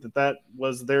 I think that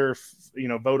was their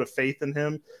vote of faith in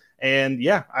him. And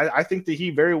yeah, I think that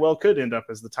he very well could end up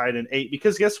as the tight end 8,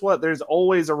 because guess what? There's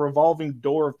always a revolving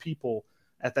door of people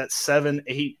at that 7,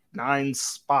 8, 9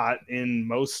 spot in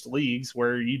most leagues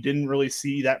where you didn't really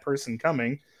see that person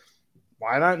coming.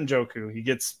 Why not Njoku? He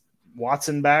gets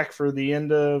Watson back for the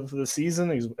end of the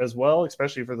season as well,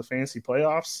 especially for the fantasy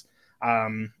playoffs.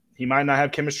 He might not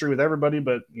have chemistry with everybody,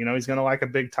 but he's going to like a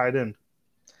big tight end.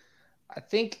 I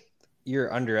think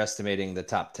you're underestimating the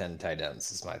top 10 tight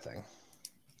ends is my thing.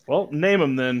 Well, name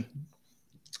them then.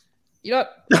 You know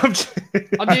what?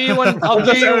 I'll do you one. I'll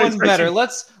do you one better.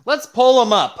 Let's pull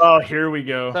them up. Oh, here we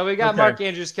go. So we got Mark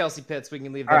Andrews, Kelsey Pitts. We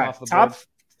can leave them off the board.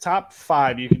 Top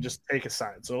 5, you can just take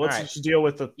aside. So let's just deal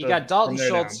with You got Dalton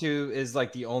Schultz, who is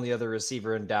like the only other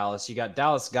receiver in Dallas. You got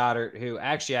Dallas Goedert, who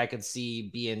actually I could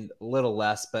see being a little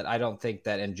less, but I don't think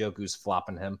that Njoku's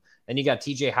flopping him. And you got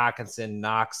TJ Hawkinson,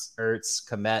 Knox, Ertz,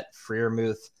 Komet,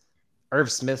 Freiermuth,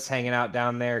 Irv Smith's hanging out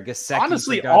down there. Gesicki,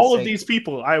 honestly, all of these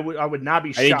people, I would not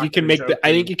be shocked. I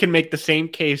think you can make the same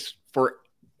case for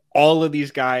all of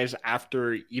these guys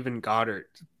after even Goddard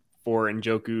for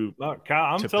Njoku. Look,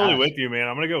 Kyle, I'm totally with you, man.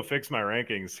 I'm gonna go fix my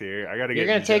rankings here. I gotta get.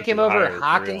 You're gonna take him over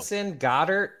Hawkinson,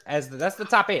 Goddard that's the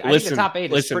top 8. I think the top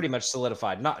 8 is pretty much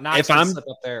solidified. Not if I'm slip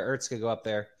up there, Ertz could go up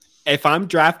there. If I'm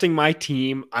drafting my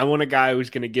team, I want a guy who's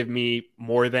going to give me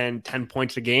more than 10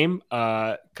 points a game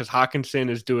because Hawkinson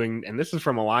is doing, and this is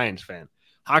from a Lions fan,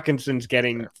 Hawkinson's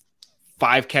getting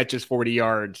 5 catches, 40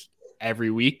 yards every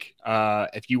week.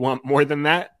 If you want more than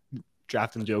that,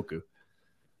 draft Njoku.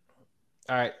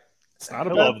 All right. It's not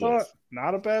a bad thought.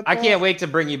 Not a bad thought. I can't wait to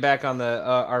bring you back on the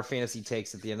our fantasy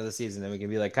takes at the end of the season, and we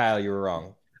can be like, Kyle, you were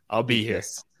wrong. I'll be here.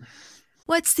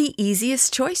 What's the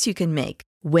easiest choice you can make?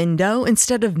 Window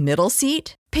instead of middle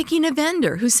seat? Picking a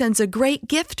vendor who sends a great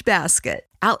gift basket?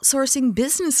 Outsourcing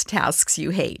business tasks you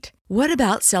hate? What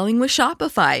about selling with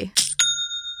Shopify?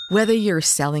 Whether you're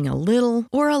selling a little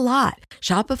or a lot,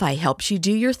 Shopify helps you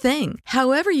do your thing,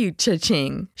 however you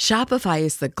cha-ching. Shopify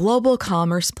is the global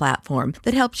commerce platform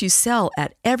that helps you sell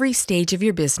at every stage of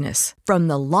your business. From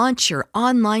the launch your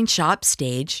online shop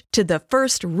stage to the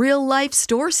first real-life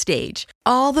store stage,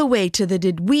 all the way to the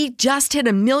did we just hit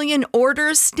 1 million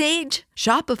orders stage.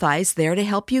 Shopify's there to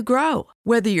help you grow.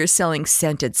 Whether you're selling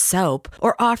scented soap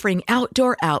or offering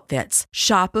outdoor outfits,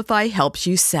 Shopify helps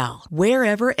you sell.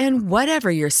 Wherever and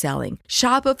whatever you're selling,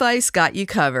 Shopify's got you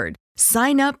covered.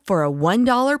 Sign up for a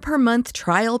 $1 per month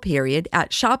trial period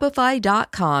at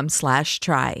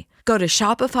shopify.com/try. Go to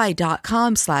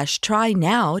shopify.com/try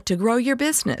now to grow your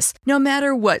business, no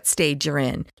matter what stage you're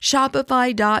in.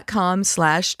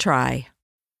 Shopify.com/try.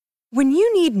 When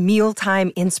you need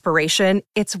mealtime inspiration,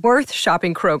 it's worth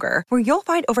shopping Kroger, where you'll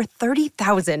find over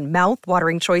 30,000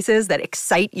 mouth-watering choices that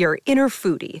excite your inner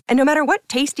foodie. And no matter what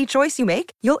tasty choice you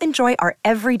make, you'll enjoy our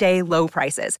everyday low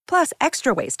prices, plus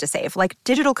extra ways to save, like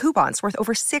digital coupons worth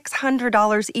over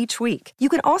 $600 each week. You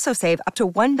can also save up to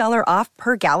 $1 off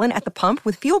per gallon at the pump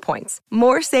with fuel points.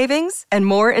 More savings and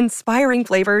more inspiring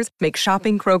flavors make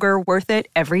shopping Kroger worth it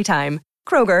every time.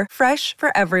 Kroger, fresh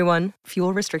for everyone.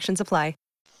 Fuel restrictions apply.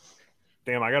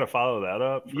 Damn, I got to follow that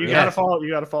up. You got to follow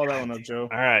that one up, Joe.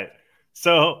 All right.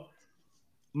 So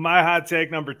my hot take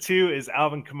number 2 is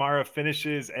Alvin Kamara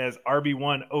finishes as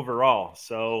RB1 overall.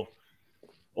 So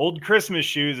old Christmas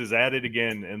shoes is at it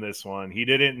again in this one. He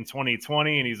did it in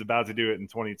 2020, and he's about to do it in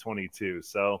 2022.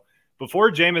 So before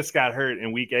Jameis got hurt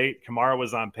in week 8, Kamara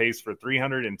was on pace for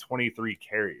 323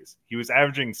 carries. He was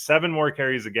averaging 7 more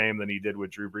carries a game than he did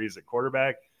with Drew Brees at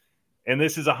quarterback. And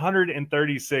this is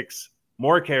 136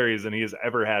 more carries than he has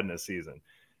ever had in a season.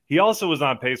 He also was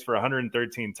on pace for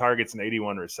 113 targets and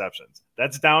 81 receptions.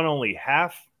 That's down only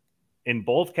half in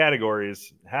both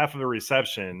categories, half of a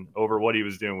reception over what he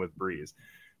was doing with Breeze.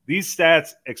 These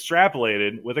stats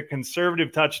extrapolated with a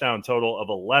conservative touchdown total of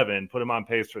 11 put him on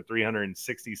pace for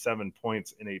 367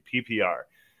 points in a PPR.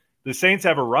 The Saints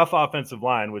have a rough offensive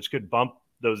line, which could bump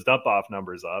those dump-off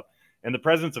numbers up, and the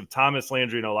presence of Thomas,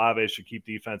 Landry, and Olave should keep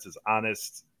defenses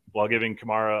honest while giving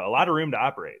Kamara a lot of room to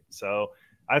operate. So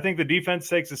I think the defense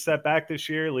takes a step back this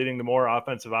year, leading to more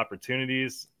offensive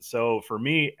opportunities. So for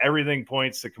me, everything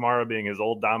points to Kamara being his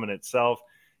old dominant self.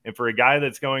 And for a guy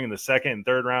that's going in the second and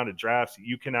third round of drafts,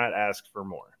 you cannot ask for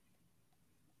more.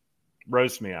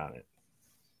 Roast me on it.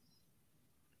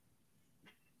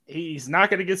 He's not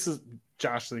going to get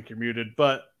Josh, I think you're muted,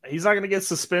 but he's not going to get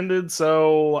suspended.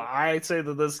 So I'd say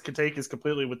that this take is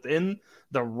completely within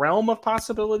the realm of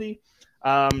possibility.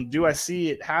 Do I see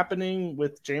it happening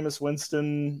with Jameis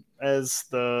Winston as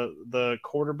the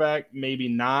quarterback? Maybe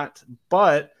not.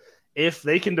 But if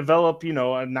they can develop,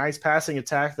 a nice passing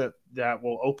attack that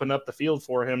will open up the field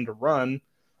for him to run,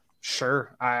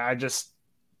 sure. I just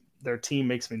their team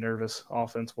makes me nervous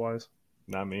offense wise.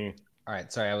 Not me. All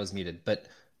right, sorry, I was muted. But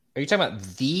are you talking about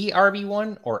the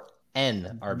RB1 or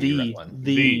an RB1?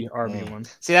 The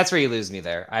RB1. See, that's where you lose me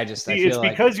there. It's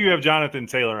because you have Jonathan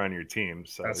Taylor on your team.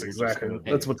 So that's exactly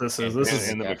that's what this is. This is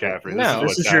in the McCaffrey. No,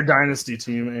 this is your dynasty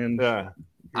team, and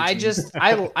I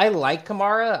like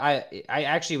Kamara. I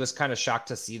actually was kind of shocked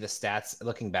to see the stats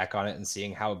looking back on it and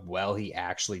seeing how well he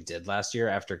actually did last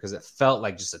year because it felt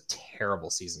like just a terrible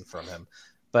season from him.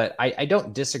 But I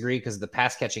don't disagree because the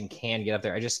pass catching can get up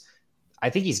there. I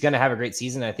think he's going to have a great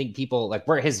season. I think people like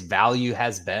where his value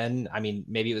has been. I mean,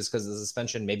 maybe it was because of the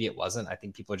suspension. Maybe it wasn't. I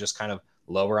think people are just kind of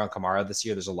lower on Kamara this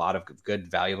year. There's a lot of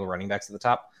good, valuable running backs at the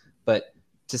top. But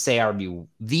to say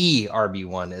the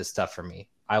RB1 is tough for me.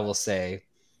 I will say,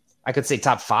 I could say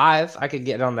top 5. I could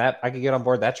get on that. I could get on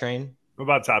board that train. What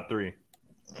about top 3?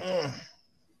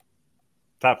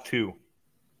 Top 2?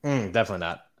 Definitely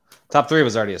not. Top 3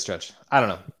 was already a stretch. I don't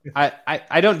know.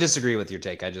 I don't disagree with your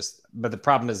take. But the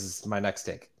problem is my next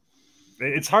take.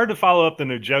 It's hard to follow up the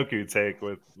Njoku take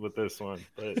with this one,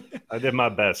 but I did my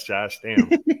best, Josh. Damn.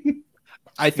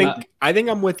 I think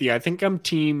I'm with you. I think I'm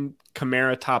team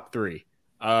Kamara top 3.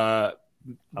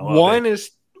 One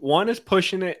is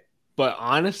pushing it, but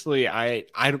honestly,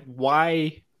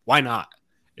 why not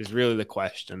is really the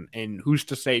question. And who's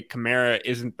to say Kamara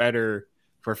isn't better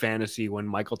for fantasy when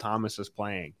Michael Thomas is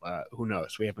playing? Who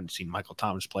knows? We haven't seen Michael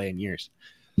Thomas play in years.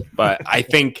 But I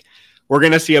think we're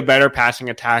going to see a better passing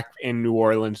attack in New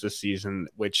Orleans this season,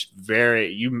 which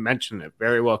you mentioned it,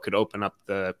 very well could open up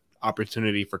the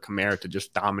opportunity for Kamara to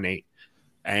just dominate.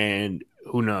 And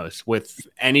who knows? With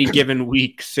any given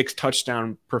week, 6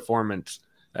 touchdown performance,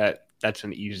 that's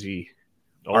an easy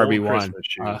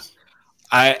RB1.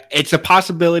 It's a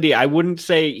possibility. I wouldn't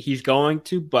say he's going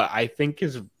to, but I think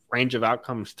his range of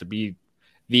outcomes to be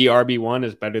the RB1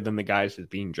 is better than the guys that's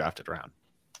being drafted around.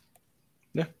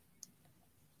 Yeah.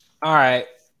 All right.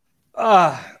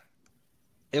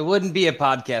 It wouldn't be a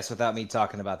podcast without me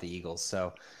talking about the Eagles.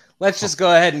 So let's just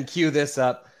go ahead and cue this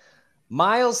up.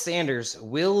 Miles Sanders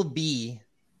will be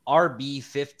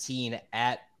RB15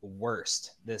 at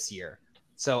worst this year.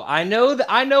 So I know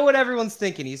what everyone's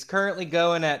thinking. He's currently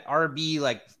going at RB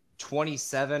like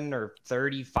 27 or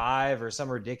 35 or some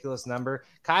ridiculous number.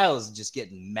 Kyle is just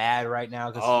getting mad right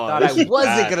now because he thought I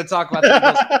wasn't going to talk about the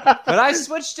Eagles, but I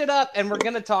switched it up and we're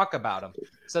going to talk about him.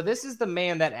 So this is the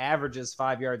man that averages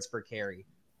 5 yards per carry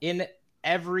in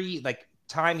every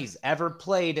time he's ever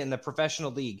played in the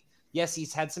professional league. Yes,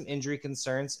 he's had some injury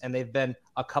concerns and they've been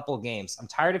a couple games. I'm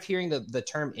tired of hearing the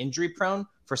term injury prone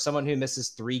for someone who misses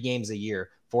 3 games a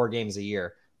year, 4 games a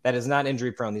year. That is not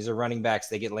injury prone. These are running backs.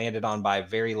 They get landed on by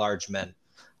very large men.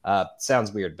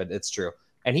 Sounds weird, but it's true.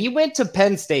 And he went to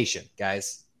Penn Station,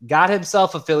 guys. Got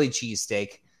himself a Philly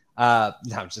cheesesteak. I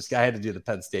had to do the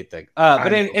Penn State thing.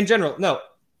 But in general, no.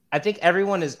 I think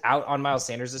everyone is out on Miles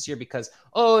Sanders this year because,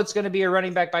 it's going to be a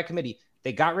running back by committee.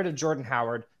 They got rid of Jordan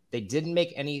Howard. They didn't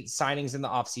make any signings in the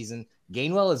offseason.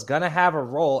 Gainwell is going to have a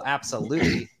role,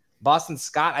 absolutely. Boston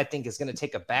Scott, I think, is going to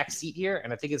take a back seat here,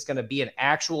 and I think it's going to be an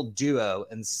actual duo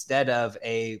instead of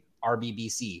a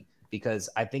RBBC because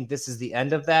I think this is the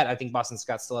end of that. I think Boston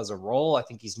Scott still has a role. I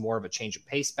think he's more of a change of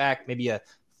pace back, maybe a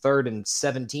 3rd and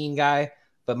 17 guy.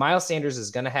 But Miles Sanders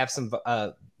is going to have some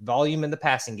volume in the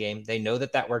passing game. They know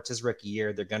that worked his rookie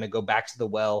year. They're going to go back to the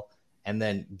well, and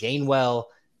then Gainwell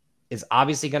is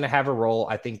obviously going to have a role.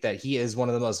 I think that he is one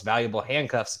of the most valuable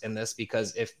handcuffs in this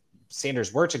because if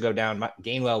Sanders were to go down,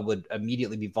 Gainwell would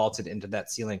immediately be vaulted into that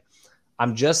ceiling.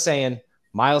 I'm just saying,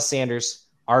 Miles Sanders,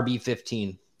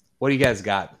 RB15. What do you guys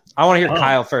got? I want to hear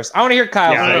Kyle first. I want to hear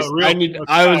Kyle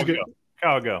first.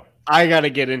 Kyle, go. I got to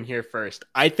get in here first.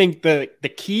 I think the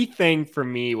key thing for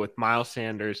me with Miles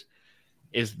Sanders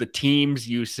is the team's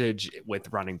usage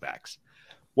with running backs.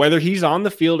 Whether he's on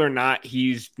the field or not,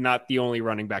 he's not the only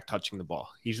running back touching the ball.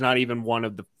 He's not even one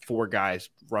of the 4 guys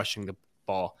rushing the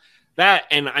ball. That,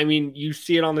 and I mean, you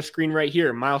see it on the screen right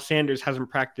here. Miles Sanders hasn't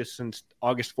practiced since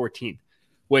August 14th,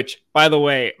 which, by the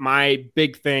way, my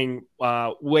big thing,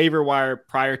 waiver wire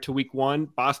prior to week 1,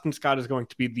 Boston Scott is going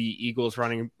to be the Eagles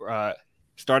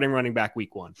starting running back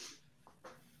week 1.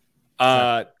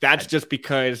 That's just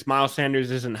because Miles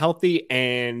Sanders isn't healthy,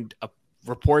 and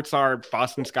reports are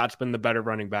Boston Scott's been the better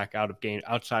running back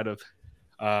outside of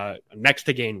next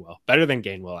to Gainwell, better than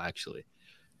Gainwell, actually.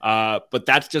 But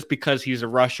that's just because he's a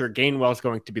rusher. Gainwell's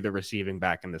going to be the receiving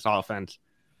back in this offense.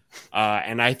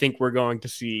 And I think we're going to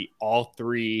see all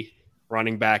three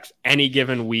running backs any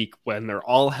given week when they're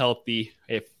all healthy,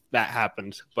 if that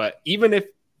happens. But even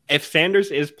if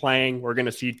Sanders is playing, we're going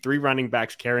to see three running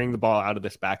backs carrying the ball out of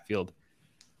this backfield.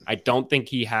 I don't think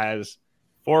he has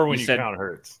 4 when you count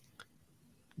Hurts.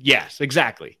 Yes,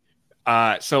 exactly.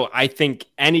 So I think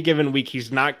any given week he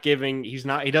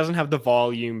doesn't have the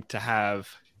volume to have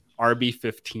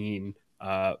RB15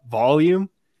 volume.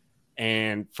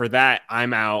 And for that,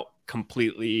 I'm out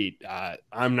completely.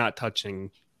 I'm not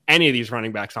touching any of these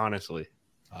running backs, honestly.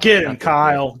 Get him,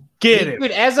 Kyle. Get him.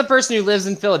 Dude, as a person who lives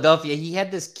in Philadelphia, he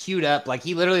had this queued up. Like,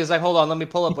 he literally was like, hold on, let me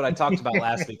pull up what I talked about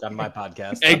last week on my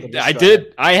podcast. I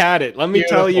did. I had it. Let me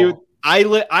tell you,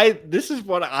 this is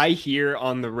what I hear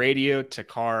on the radio to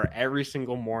Carr every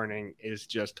single morning is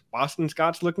just Boston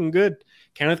Scott's looking good.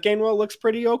 Kenneth Gainwell looks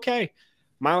pretty okay.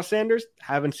 Miles Sanders,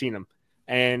 haven't seen him.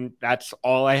 And that's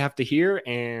all I have to hear,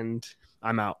 and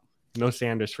I'm out. No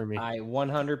Sanders for me. I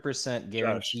 100%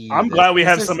 guarantee. I'm glad we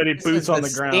have somebody boots on the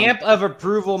ground. Stamp of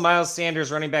approval, Miles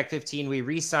Sanders, running back 15. We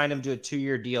re-signed him to a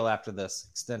 2-year deal after this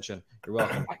extension. You're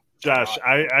welcome. Josh,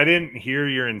 I didn't hear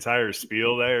your entire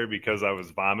spiel there because I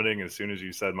was vomiting as soon as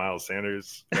you said Miles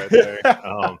Sanders right there.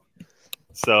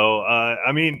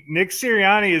 Nick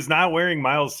Sirianni is not wearing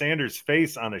Miles Sanders'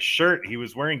 face on a shirt. He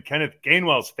was wearing Kenneth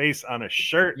Gainwell's face on a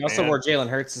shirt. He also wore Jalen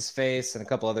Hurts' face and a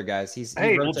couple other guys.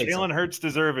 Jalen Hurts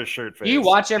deserve a shirt face. Do you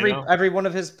watch every one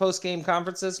of his post-game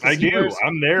conferences? I do.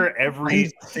 I'm there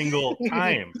every single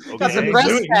time. Okay? He's in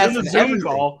the Zoom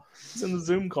call. He's in the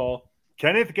Zoom call.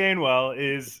 Kenneth Gainwell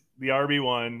is the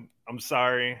RB1. I'm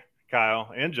sorry, Kyle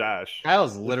and Josh.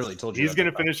 Kyle's literally told you he's going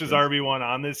to finish his RB1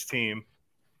 on this team.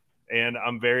 And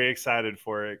I'm very excited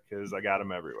for it because I got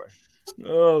him everywhere.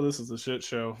 Oh, this is a shit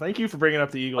show. Thank you for bringing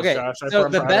up the Eagles, okay, Josh. So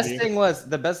the best thing was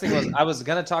I was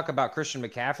going to talk about Christian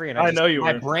McCaffrey, and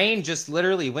my brain just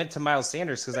literally went to Miles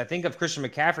Sanders because I think of Christian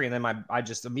McCaffrey, and then I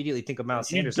just immediately think of Miles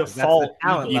Sanders. Default.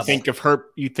 You think of hurt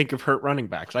running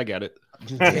backs. I get it.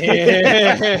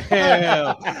 Damn.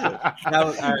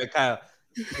 All right, Kyle.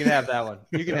 You can have that one.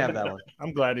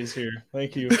 I'm glad he's here.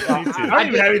 Thank you. I don't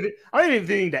even have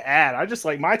anything to add. I just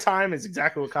my time is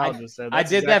exactly what Kyle just said. I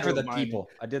did that for the people.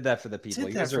 You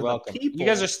guys are welcome. You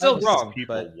guys are still wrong.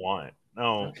 People want.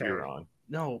 No, okay. You're wrong.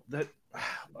 No, that.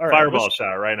 All right, fireball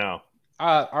shot right now.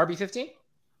 RB15.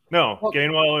 No,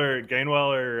 Gainwell or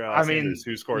Sanders,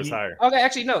 who scores higher? Okay,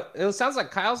 actually, no. It sounds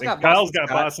like Kyle's got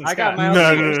Boston Scott. I got Miles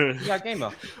Sanders. You got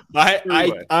Gainwell.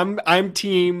 I'm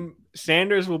team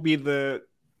Sanders will be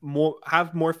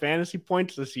have more fantasy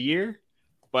points this year,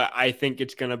 but I think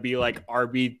it's going to be like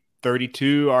RB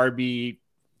 32, RB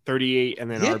 38,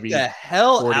 and then RB. Get the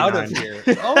hell 49. Out of here!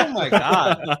 Oh my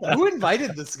god, who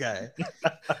invited this guy?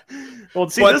 Well,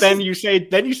 see, but then you say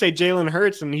Jalen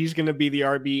Hurts, and he's going to be the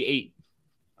RB 8.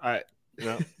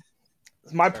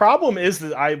 My problem is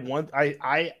that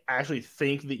I actually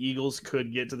think the Eagles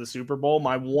could get to the Super Bowl.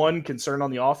 My one concern on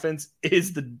the offense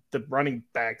is the running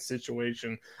back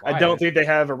situation. Why? I don't think they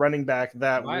have a running back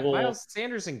that will. Miles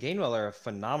Sanders and Gainwell are a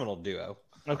phenomenal duo.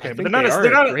 Okay, but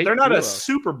they're not a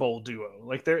Super Bowl duo.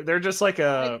 Like they're just like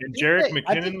a. And Jerick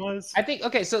McKinnon was. I think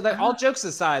okay. So that all jokes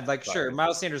aside, sure,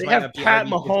 Miles Sanders. They might have Pat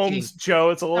Mahomes, Joe.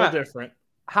 It's a little different.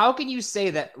 How can you say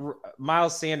that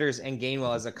Miles Sanders and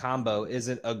Gainwell as a combo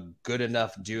isn't a good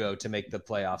enough duo to make the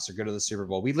playoffs or go to the Super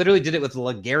Bowl? We literally did it with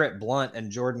LeGarrette Blount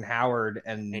and Jordan Howard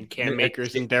and Cam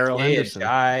Akers and Darrell Henderson.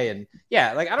 I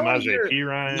don't want to hear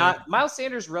Miles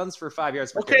Sanders runs for 5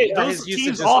 yards. Okay, those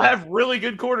teams all have really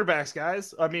good quarterbacks,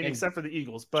 guys. I mean, except for the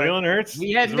Eagles. But Jalen Hurts,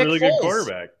 we had a really good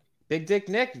quarterback. Big Dick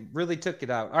Nick really took it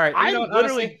out. All right,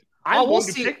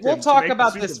 we'll talk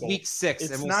about this week 6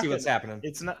 and we'll see what's happening.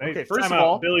 It's not okay. First of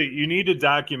all, Billy, you need to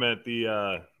document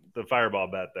the fireball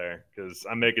bet there because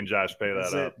I'm making Josh pay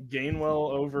that up. Gainwell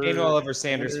over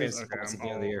Sanders at the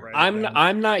end of the year.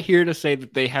 I'm not here to say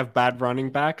that they have bad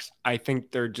running backs. I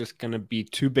think they're just going to be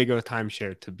too big of a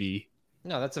timeshare to be.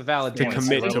 No, that's a valid to point.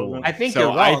 commit to. I think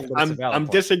you're wrong. I'm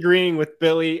disagreeing with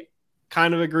Billy,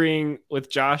 kind of agreeing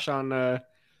with Josh on the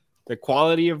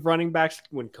quality of running backs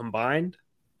when combined.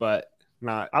 But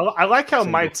not. I like how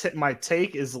my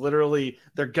take is literally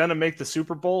they're gonna make the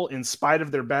Super Bowl in spite of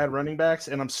their bad running backs,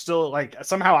 and I'm still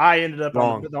somehow I ended up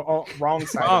on the wrong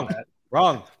side of that.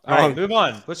 Wrong. All right, move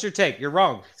on. What's your take? You're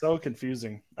wrong. So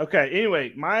confusing. Okay.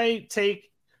 Anyway, my take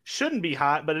shouldn't be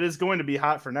hot, but it is going to be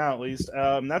hot for now at least.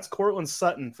 That's Cortland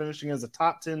Sutton finishing as a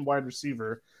top 10 wide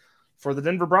receiver for the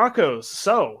Denver Broncos.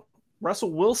 So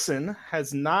Russell Wilson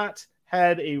has not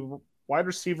had a wide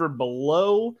receiver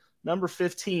below number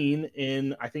 15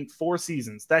 in, I think, 4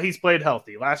 seasons that he's played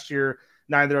healthy. Last year,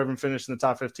 Neither of them finished in the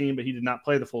top 15, but he did not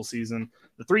play the full season.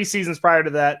 The 3 seasons prior to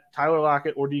that, Tyler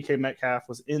Lockett or DK Metcalf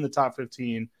was in the top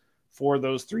 15 for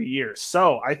those 3 years.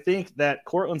 So I think that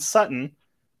Cortland Sutton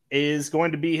is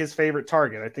going to be his favorite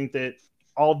target. I think that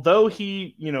although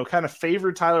he, kind of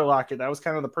favored Tyler Lockett, that was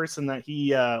kind of the person that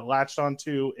he latched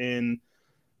onto in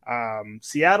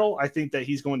Seattle. I think that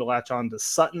he's going to latch on to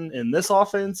Sutton in this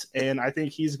offense, and I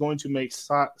think he's going to make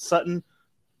Sutton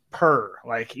purr.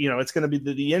 It's going to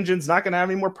be the engine's not going to have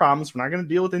any more problems. We're not going to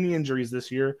deal with any injuries this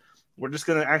year. We're just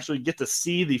going to actually get to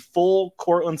see the full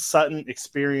Cortland Sutton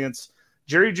experience.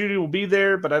 Jerry Jeudy will be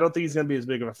there, but I don't think he's going to be as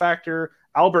big of a factor.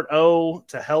 Albert O,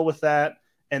 to hell with that.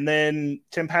 And then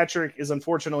Tim Patrick is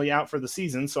unfortunately out for the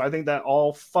season. So I think that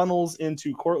all funnels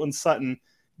into Cortland Sutton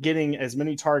getting as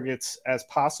many targets as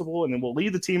possible. And then we'll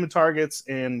lead the team in targets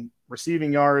and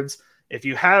receiving yards. If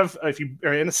you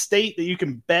are in a state that you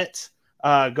can bet,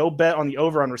 go bet on the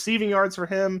over on receiving yards for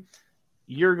him,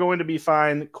 you're going to be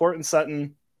fine. Cortland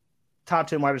Sutton, top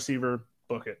 10 wide receiver,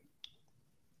 book it.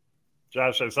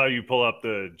 Josh, I saw you pull up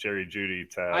the Jerry Jeudy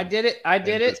tab. I did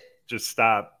it. Just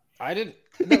stop. I didn't.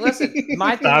 Listen,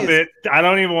 my thing Stop is, it. I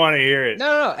don't even want to hear it.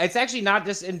 No. It's actually not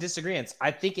just in disagreement.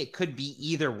 I think it could be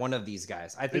either one of these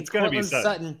guys. I think Cortland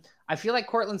Sutton. I feel like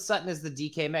Cortland Sutton is the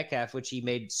DK Metcalf, which he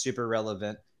made super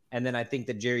relevant. And then I think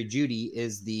that Jerry Jeudy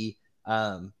is the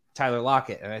Tyler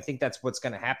Lockett. And I think that's what's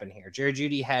going to happen here. Jerry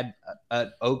Jeudy had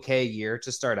an okay year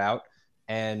to start out,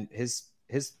 and his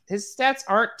stats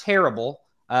aren't terrible.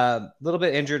 A little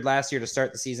bit injured last year to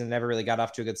start the season, never really got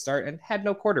off to a good start, and had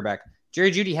no quarterback.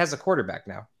 Jerry Jeudy has a quarterback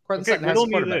now. Sutton has a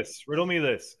quarterback. Riddle me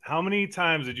this. How many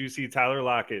times did you see Tyler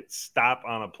Lockett stop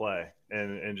on a play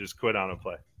and just quit on a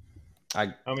play?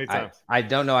 How many times? I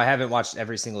don't know. I haven't watched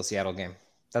every single Seattle game.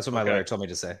 That's what my lawyer told me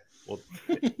to say. Well,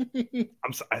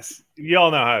 you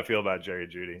all know how I feel about Jerry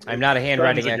Jeudy. I'm not a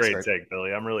handwriting expert. Great take,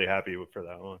 Billy. I'm really happy for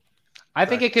that one. I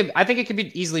think it could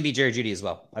easily be Jerry Jeudy as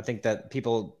well. I think that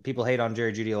people hate on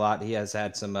Jerry Jeudy a lot. He has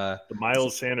had some the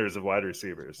Miles Sanders of wide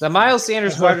receivers. The Miles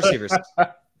Sanders wide receivers.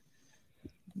 Not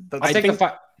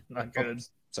good.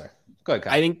 Sorry. Go ahead,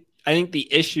 Kyle. I think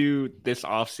the issue this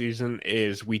offseason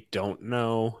is we don't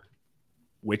know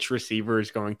which receiver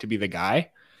is going to be the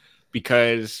guy,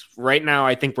 because right now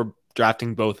I think we're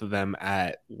drafting both of them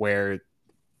at where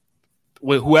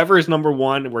whoever is number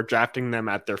one, we're drafting them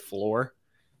at their floor.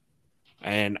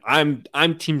 And I'm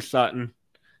Team Sutton.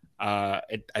 I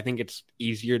think it's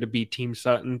easier to be Team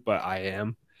Sutton, but I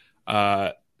am.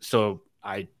 So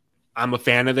I'm a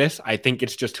fan of this. I think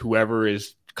it's just whoever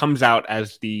comes out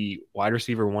as the wide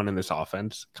receiver one in this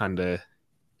offense.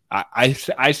 I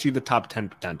see the top 10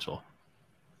 potential.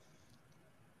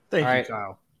 Thank you,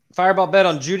 Kyle. Fireball bet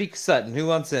on Jeudy Sutton. Who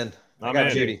wants in? I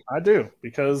got Jeudy. I do,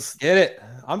 because get it.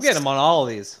 I'm getting him on all of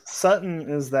these. Sutton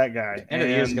is that guy. End of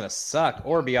the year is going to suck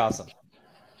or be awesome.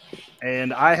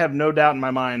 And I have no doubt in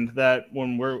my mind that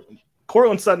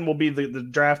Cortland Sutton will be the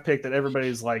draft pick that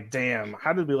everybody's like, damn,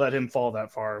 how did we let him fall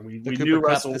that far? We knew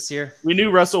Russell this year. We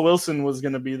knew Russell Wilson was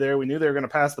going to be there. We knew they were going to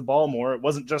pass the ball more. It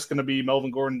wasn't just going to be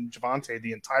Melvin Gordon and Javonte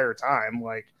the entire time.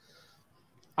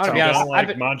 I'm gonna be honest. Don't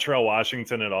like Montreal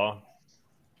Washington at all.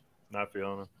 Not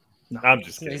feeling him. No, I'm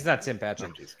just kidding. He's not Tim Patrick.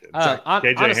 I'm just kidding.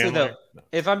 Honestly, though,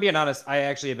 if I'm being honest, I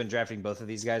actually have been drafting both of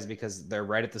these guys because they're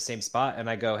right at the same spot. And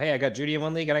I go, hey, I got Jeudy in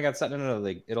one league and I got Sutton in another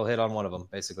league. It'll hit on one of them,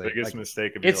 basically. Biggest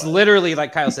mistake of your It's life. literally,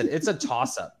 like Kyle said, it's a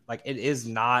toss-up. It is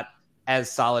not as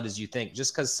solid as you think.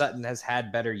 Just because Sutton has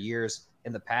had better years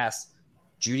in the past,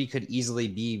 Jeudy could easily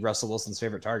be Russell Wilson's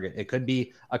favorite target. It could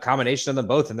be a combination of them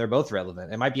both, and they're both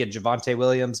relevant. It might be a Javonte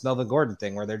Williams, Melvin Gordon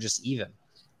thing where they're just even.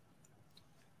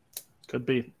 Could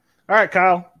be. All right,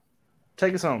 Kyle.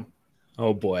 Take us home.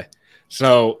 Oh, boy.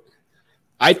 So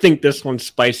I think this one's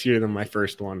spicier than my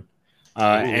first one.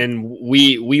 And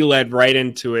we led right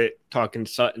into it talking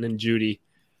Sutton and Jeudy.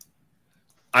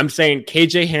 I'm saying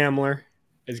KJ Hamler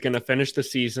is going to finish the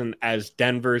season as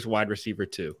Denver's wide receiver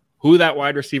 2. Who that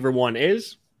wide receiver 1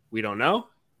 is, we don't know.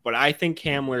 But I think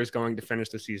Hamler is going to finish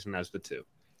the season as the 2.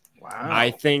 Wow.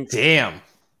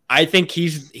 I think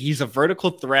he's a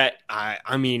vertical threat.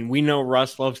 I mean, we know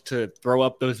Russ loves to throw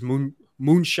up those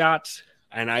moon shots,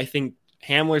 and I think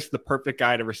Hamler's the perfect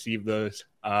guy to receive those.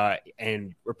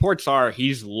 And reports are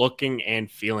he's looking and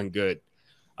feeling good.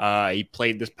 He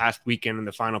played this past weekend in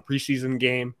the final preseason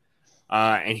game,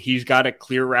 and he's got a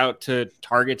clear route to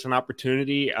targets and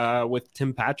opportunity with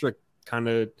Tim Patrick kind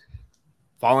of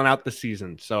falling out the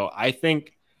season. So I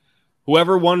think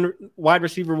whoever wide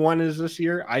receiver 1 is this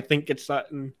year, I think it's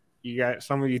Sutton.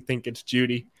 Some of you think it's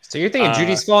Jeudy. So you're thinking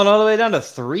Judy's falling all the way down to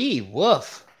 3?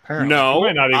 Woof. No,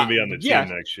 he might not even be on the team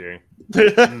next year.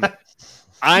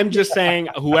 I'm just saying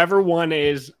whoever one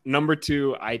is number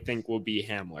 2, I think will be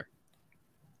Hamler.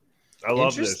 I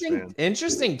love this, man.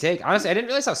 Interesting take. Honestly, I didn't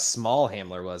realize how small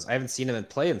Hamler was. I haven't seen him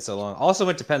play in so long. Also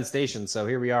went to Penn Station, so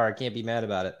here we are. I can't be mad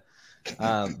about it.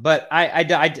 But I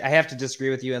have to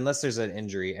disagree with you unless there's an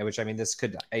injury, which I mean, this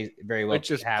could very well Which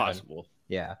is happen. possible.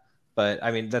 Yeah. But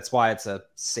I mean, that's why it's a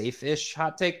safe-ish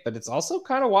hot take, but it's also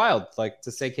kind of wild, like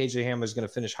to say KJ Hamler is going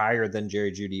to finish higher than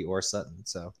Jerry Jeudy or Sutton.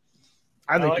 So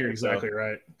I think you're exactly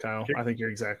right, Kyle. I think you're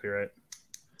exactly right.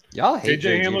 Y'all hate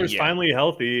KJ Hamler's Jeudy. finally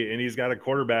healthy, and he's got a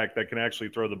quarterback that can actually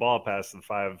throw the ball past the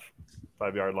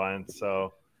five-yard line.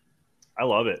 So I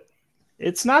love it.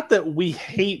 It's not that we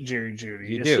hate Jerry Jeudy.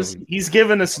 You it's do. Just, he's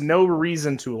given us no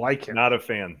reason to like him. Not a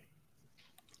fan.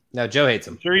 No, Joe hates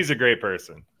him. I'm sure he's a great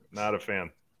person. Not a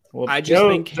fan. Well, I just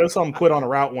think Joe saw him quit on a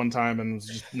route one time and was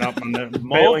just not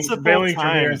Multiple bailing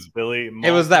times, Billy.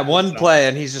 It was that one times. play,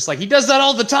 and he's just like, he does that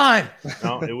all the time.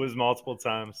 No, it was multiple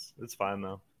times. It's fine,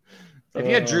 though. If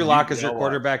you had Drew Lock as your know what?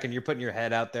 quarterback and you're putting your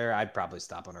head out there, I'd probably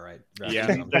stop on a right.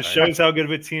 Yeah. That shows how good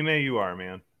of a teammate you are,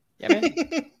 man. Yeah,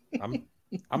 man.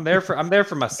 I'm there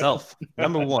for myself.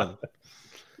 Number one.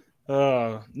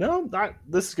 No,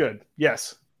 this is good.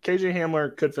 Yes, KJ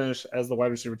Hamler could finish as the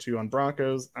wide receiver 2 on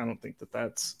Broncos. I don't think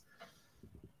that's.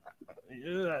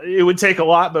 It would take a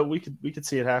lot, but we could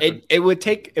see it happen. it would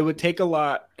take a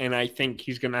lot, and I think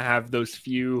he's going to have those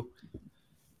few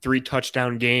 3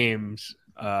 touchdown games,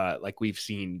 like we've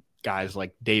seen guys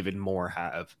like David Moore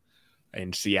have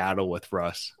in Seattle with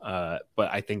Russ. But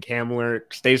I think Hamler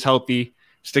stays healthy,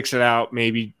 sticks it out,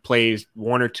 maybe plays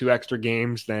 1 or 2 extra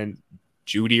games than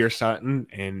Jeudy or Sutton,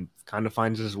 and kind of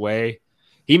finds his way.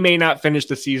 He may not finish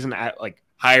the season at like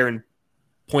higher in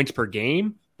points per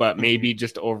game, but maybe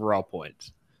just overall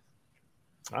points.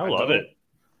 I love it.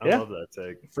 I love that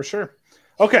take. For sure.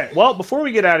 Okay, well, before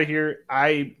we get out of here,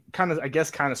 I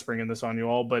guess springing this on you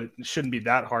all, but it shouldn't be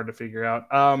that hard to figure out.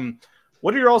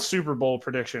 What are your all Super Bowl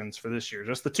predictions for this year?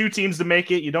 Just the 2 teams to make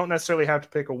it. You don't necessarily have to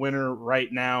pick a winner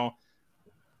right now.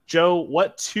 Joe,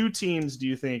 what 2 teams do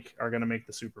you think are going to make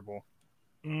the Super Bowl?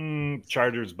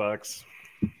 Chargers, Bucks.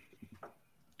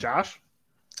 Josh?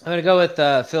 I'm going to go with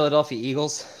Philadelphia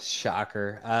Eagles.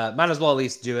 Shocker. Might as well at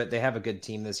least do it. They have a good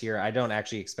team this year. I don't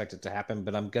actually expect it to happen,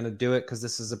 but I'm going to do it because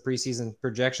this is a preseason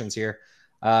projections here.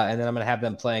 And then I'm going to have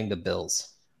them playing the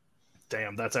Bills.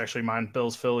 Damn, that's actually mine.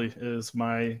 Bills-Philly is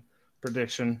my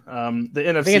prediction. The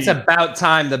NFC. I think it's about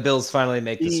time the Bills finally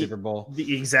make the Super Bowl.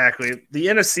 Exactly. The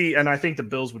NFC, and I think the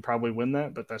Bills would probably win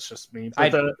that, but that's just me.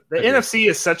 But the NFC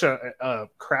is such a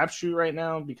crapshoot right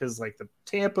now because like the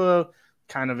Tampa –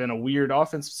 kind of in a weird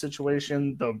offensive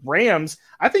situation. The Rams,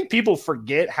 I think people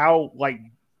forget how like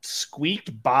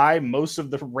squeaked by most of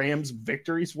the Rams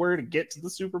victories were to get to the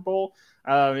Super Bowl.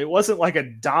 It wasn't like a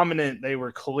dominant, they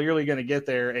were clearly going to get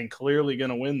there and clearly going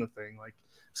to win the thing. Like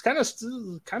it's kind of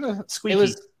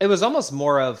squeaky. It was almost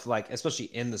more of like, especially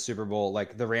in the Super Bowl,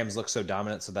 like the Rams look so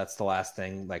dominant. So that's the last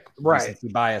thing, like recency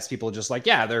bias. People are just like,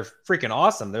 yeah, they're freaking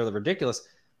awesome. They're ridiculous.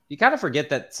 You kind of forget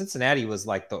that Cincinnati was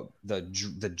like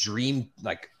the dream,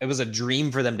 like it was a dream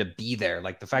for them to be there.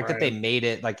 Like the fact that they made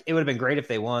it, like it would have been great if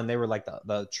they won. They were like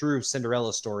the true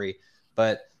Cinderella story,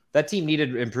 but that team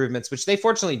needed improvements, which they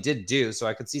fortunately did do. So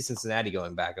I could see Cincinnati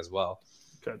going back as well.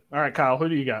 Good. All right, Kyle, who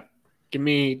do you got? Give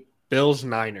me Bills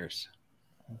Niners.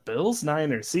 Bills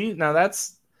Niners. See, now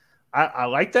that's I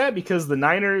like that because the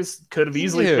Niners could have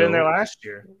easily been there last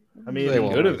year. I mean, they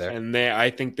could have. And I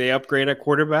think they upgrade at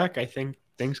quarterback. I think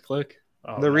things click.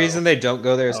 The reason they don't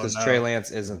go there is because Trey Lance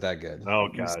isn't that good. Oh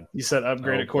God! You said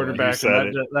upgraded quarterback.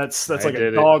 That's like a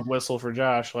dog whistle for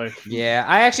Josh. Like, yeah,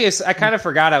 I kind of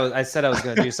forgot. I said I was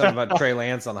going to do something about Trey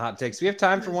Lance on the hot takes. Do we have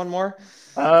time for one more?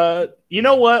 You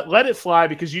know what? Let it fly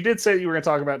because you did say you were going to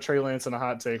talk about Trey Lance in a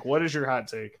hot take. What is your hot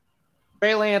take?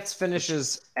 Trey Lance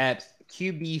finishes at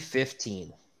QB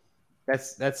 15.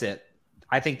 That's it.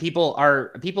 I think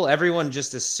everyone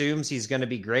just assumes he's going to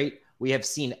be great. We have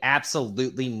seen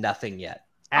absolutely nothing yet.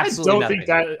 Absolutely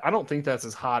nothing. I don't think that's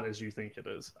as hot as you think it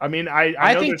is. I mean,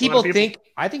 I think people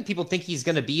think he's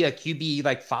going to be a QB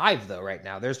like 5 though. Right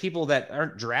now, there's people that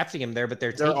aren't drafting him there, but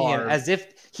they're taking him as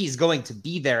if he's going to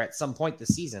be there at some point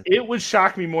this season. It would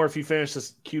shock me more if he finished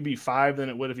as QB 5 than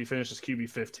it would if he finished as QB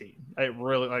 15. It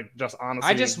really, just honestly.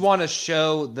 I just want to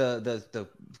show the.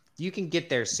 You can get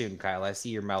there soon, Kyle. I see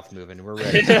your mouth moving. We're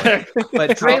ready.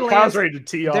 But Trey Lance, ready to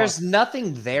tee off. There's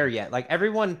nothing there yet. Like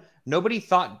nobody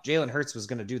thought Jalen Hurts was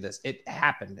going to do this. It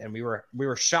happened, and we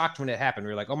were shocked when it happened.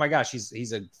 We were like, oh my gosh,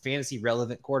 he's a fantasy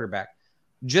relevant quarterback.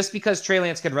 Just because Trey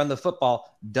Lance can run the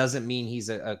football doesn't mean he's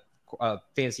a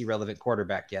fantasy relevant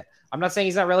quarterback yet. I'm not saying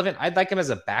he's not relevant. I'd like him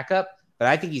as a backup, but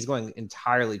I think he's going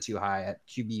entirely too high at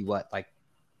QB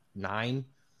 9.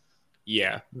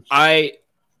 Yeah. I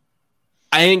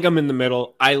think I'm in the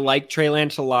middle. I like Trey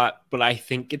Lance a lot, but I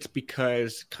think it's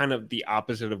because kind of the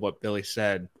opposite of what Billy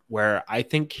said, where I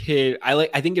think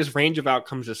his range of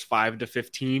outcomes is 5 to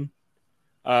 15,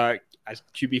 as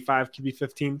QB5,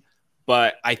 QB15.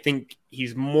 But I think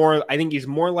he's more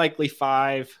likely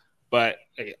 5, but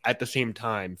at the same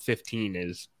time, 15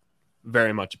 is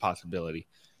very much a possibility.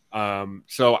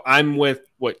 So I'm with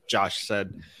what Josh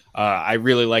said. I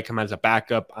really like him as a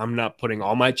backup. I'm not putting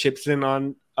all my chips in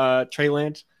on Trey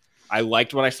Lance. I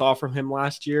liked what I saw from him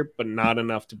last year, but not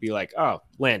enough to be like, oh,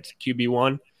 Lance,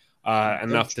 QB1.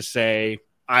 Enough to say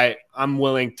I'm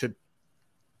willing to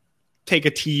take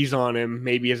a tease on him,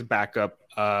 maybe as a backup.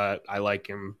 I like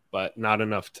him, but not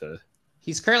enough to.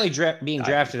 He's currently being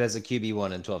drafted as a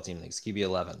QB1 in 12-team leagues,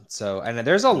 QB11. So, and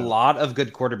there's a lot of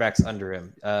good quarterbacks under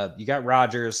him. You got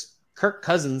Rodgers, Kirk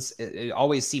Cousins. It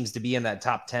always seems to be in that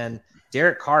top 10.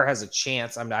 Derek Carr has a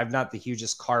chance. I'm not the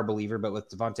hugest Carr believer, but with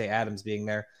Devontae Adams being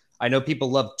there, I know people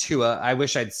love Tua. I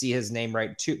wish I'd see his name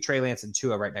right. Trey Lance and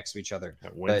Tua right next to each other.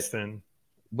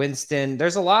 Winston.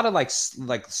 There's a lot of like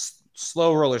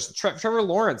slow rollers. Trevor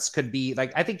Lawrence could be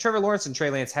like. I think Trevor Lawrence and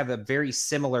Trey Lance have a very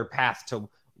similar path to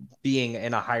being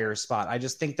in a higher spot. I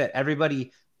just think that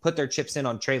everybody put their chips in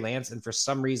on Trey Lance, and for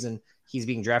some reason he's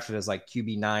being drafted as like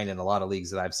QB9 in a lot of leagues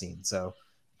that I've seen. So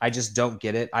I just don't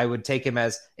get it. I would take him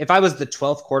as, if I was the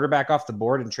 12th quarterback off the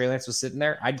board and Trey Lance was sitting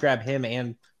there, I'd grab him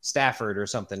and Stafford or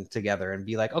something together and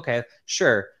be like, okay,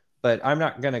 sure. But I'm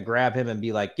not going to grab him and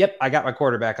be like, yep, I got my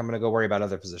quarterback. I'm going to go worry about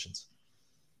other positions.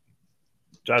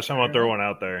 Josh, I'm going to throw one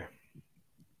out there.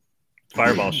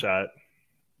 Fireball shot.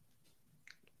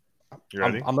 You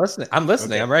ready? I'm listening.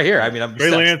 Okay. I'm right here. I mean,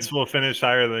 Trey Lance will finish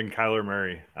higher than Kyler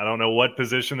Murray. I don't know what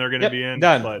position they're going to be in.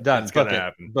 Done. It's going to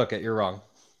happen. Book it. You're wrong.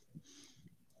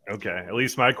 Okay. At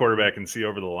least my quarterback can see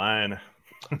over the line.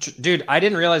 Dude, I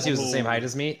didn't realize he was the same height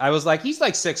as me. I was like, he's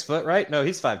like 6 foot, right? No,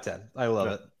 he's 5'10". I love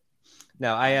it.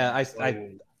 No,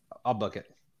 I'll book it.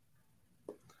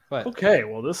 But okay,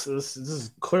 well, this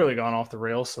is clearly gone off the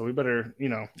rails, so we better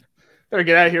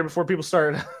get out of here before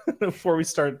we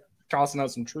start tossing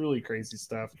out some truly crazy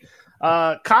stuff.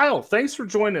 Kyle, thanks for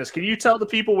joining us. Can you tell the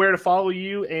people where to follow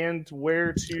you and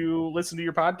where to listen to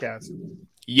your podcast?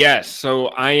 Yes, so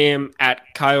I am at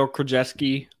Kyle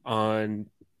Krajewski on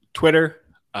Twitter.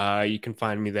 You can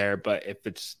find me there, but if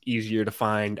it's easier to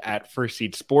find, at First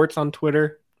Seed Sports on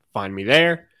Twitter, find me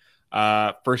there.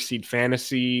 First Seed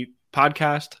Fantasy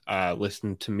podcast.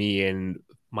 Listen to me and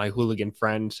my hooligan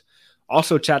friends.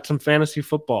 Also chat some fantasy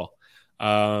football.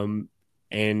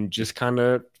 And just kind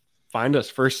of find us.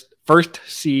 First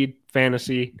Seed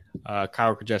Fantasy,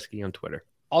 Kyle Krajewski on Twitter.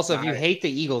 Also, if you hate the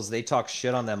Eagles, they talk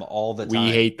shit on them all the time.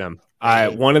 We hate them.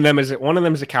 One of them is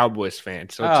a Cowboys fan,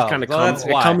 so it just kind of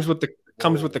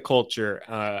comes with the culture,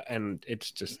 and it's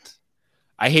just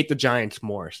I hate the Giants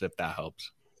more, so if that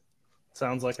helps.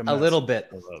 Sounds like a little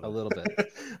bit.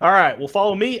 All right. Well,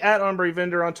 follow me at Ombre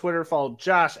Vendor on Twitter. Follow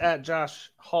Josh at Josh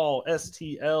Hall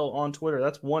STL on Twitter.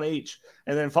 That's 1H.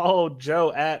 And then follow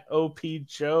Joe at OP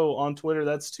Joe on Twitter.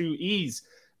 That's 2 E's.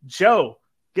 Joe,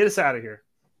 get us out of here.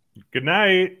 Good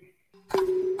night.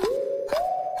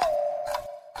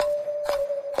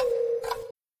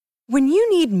 When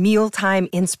you need mealtime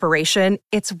inspiration,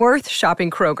 it's worth shopping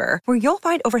Kroger, where you'll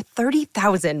find over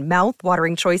 30,000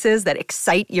 mouth-watering choices that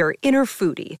excite your inner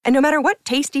foodie. And no matter what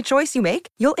tasty choice you make,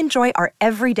 you'll enjoy our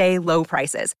everyday low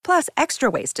prices, plus extra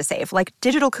ways to save, like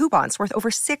digital coupons worth over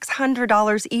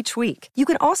 $600 each week. You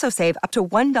can also save up to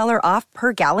 $1 off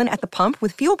per gallon at the pump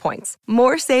with fuel points.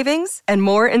 More savings and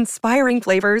more inspiring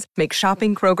flavors make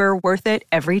shopping Kroger worth it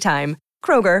every time.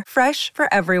 Kroger, fresh for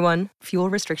everyone. Fuel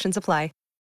restrictions apply.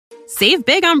 Save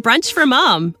big on brunch for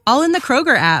mom, all in the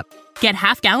Kroger app. Get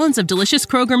half gallons of delicious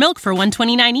Kroger milk for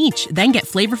 $1.29 each. Then get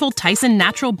flavorful Tyson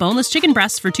natural boneless chicken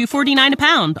breasts for $2.49 a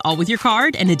pound, all with your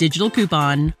card and a digital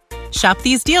coupon. Shop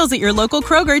these deals at your local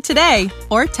Kroger today,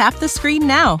 or tap the screen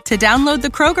now to download the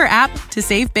Kroger app to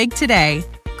save big today.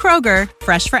 Kroger,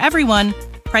 fresh for everyone.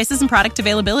 Prices and product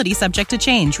availability subject to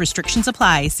change. Restrictions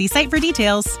apply. See site for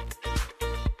details.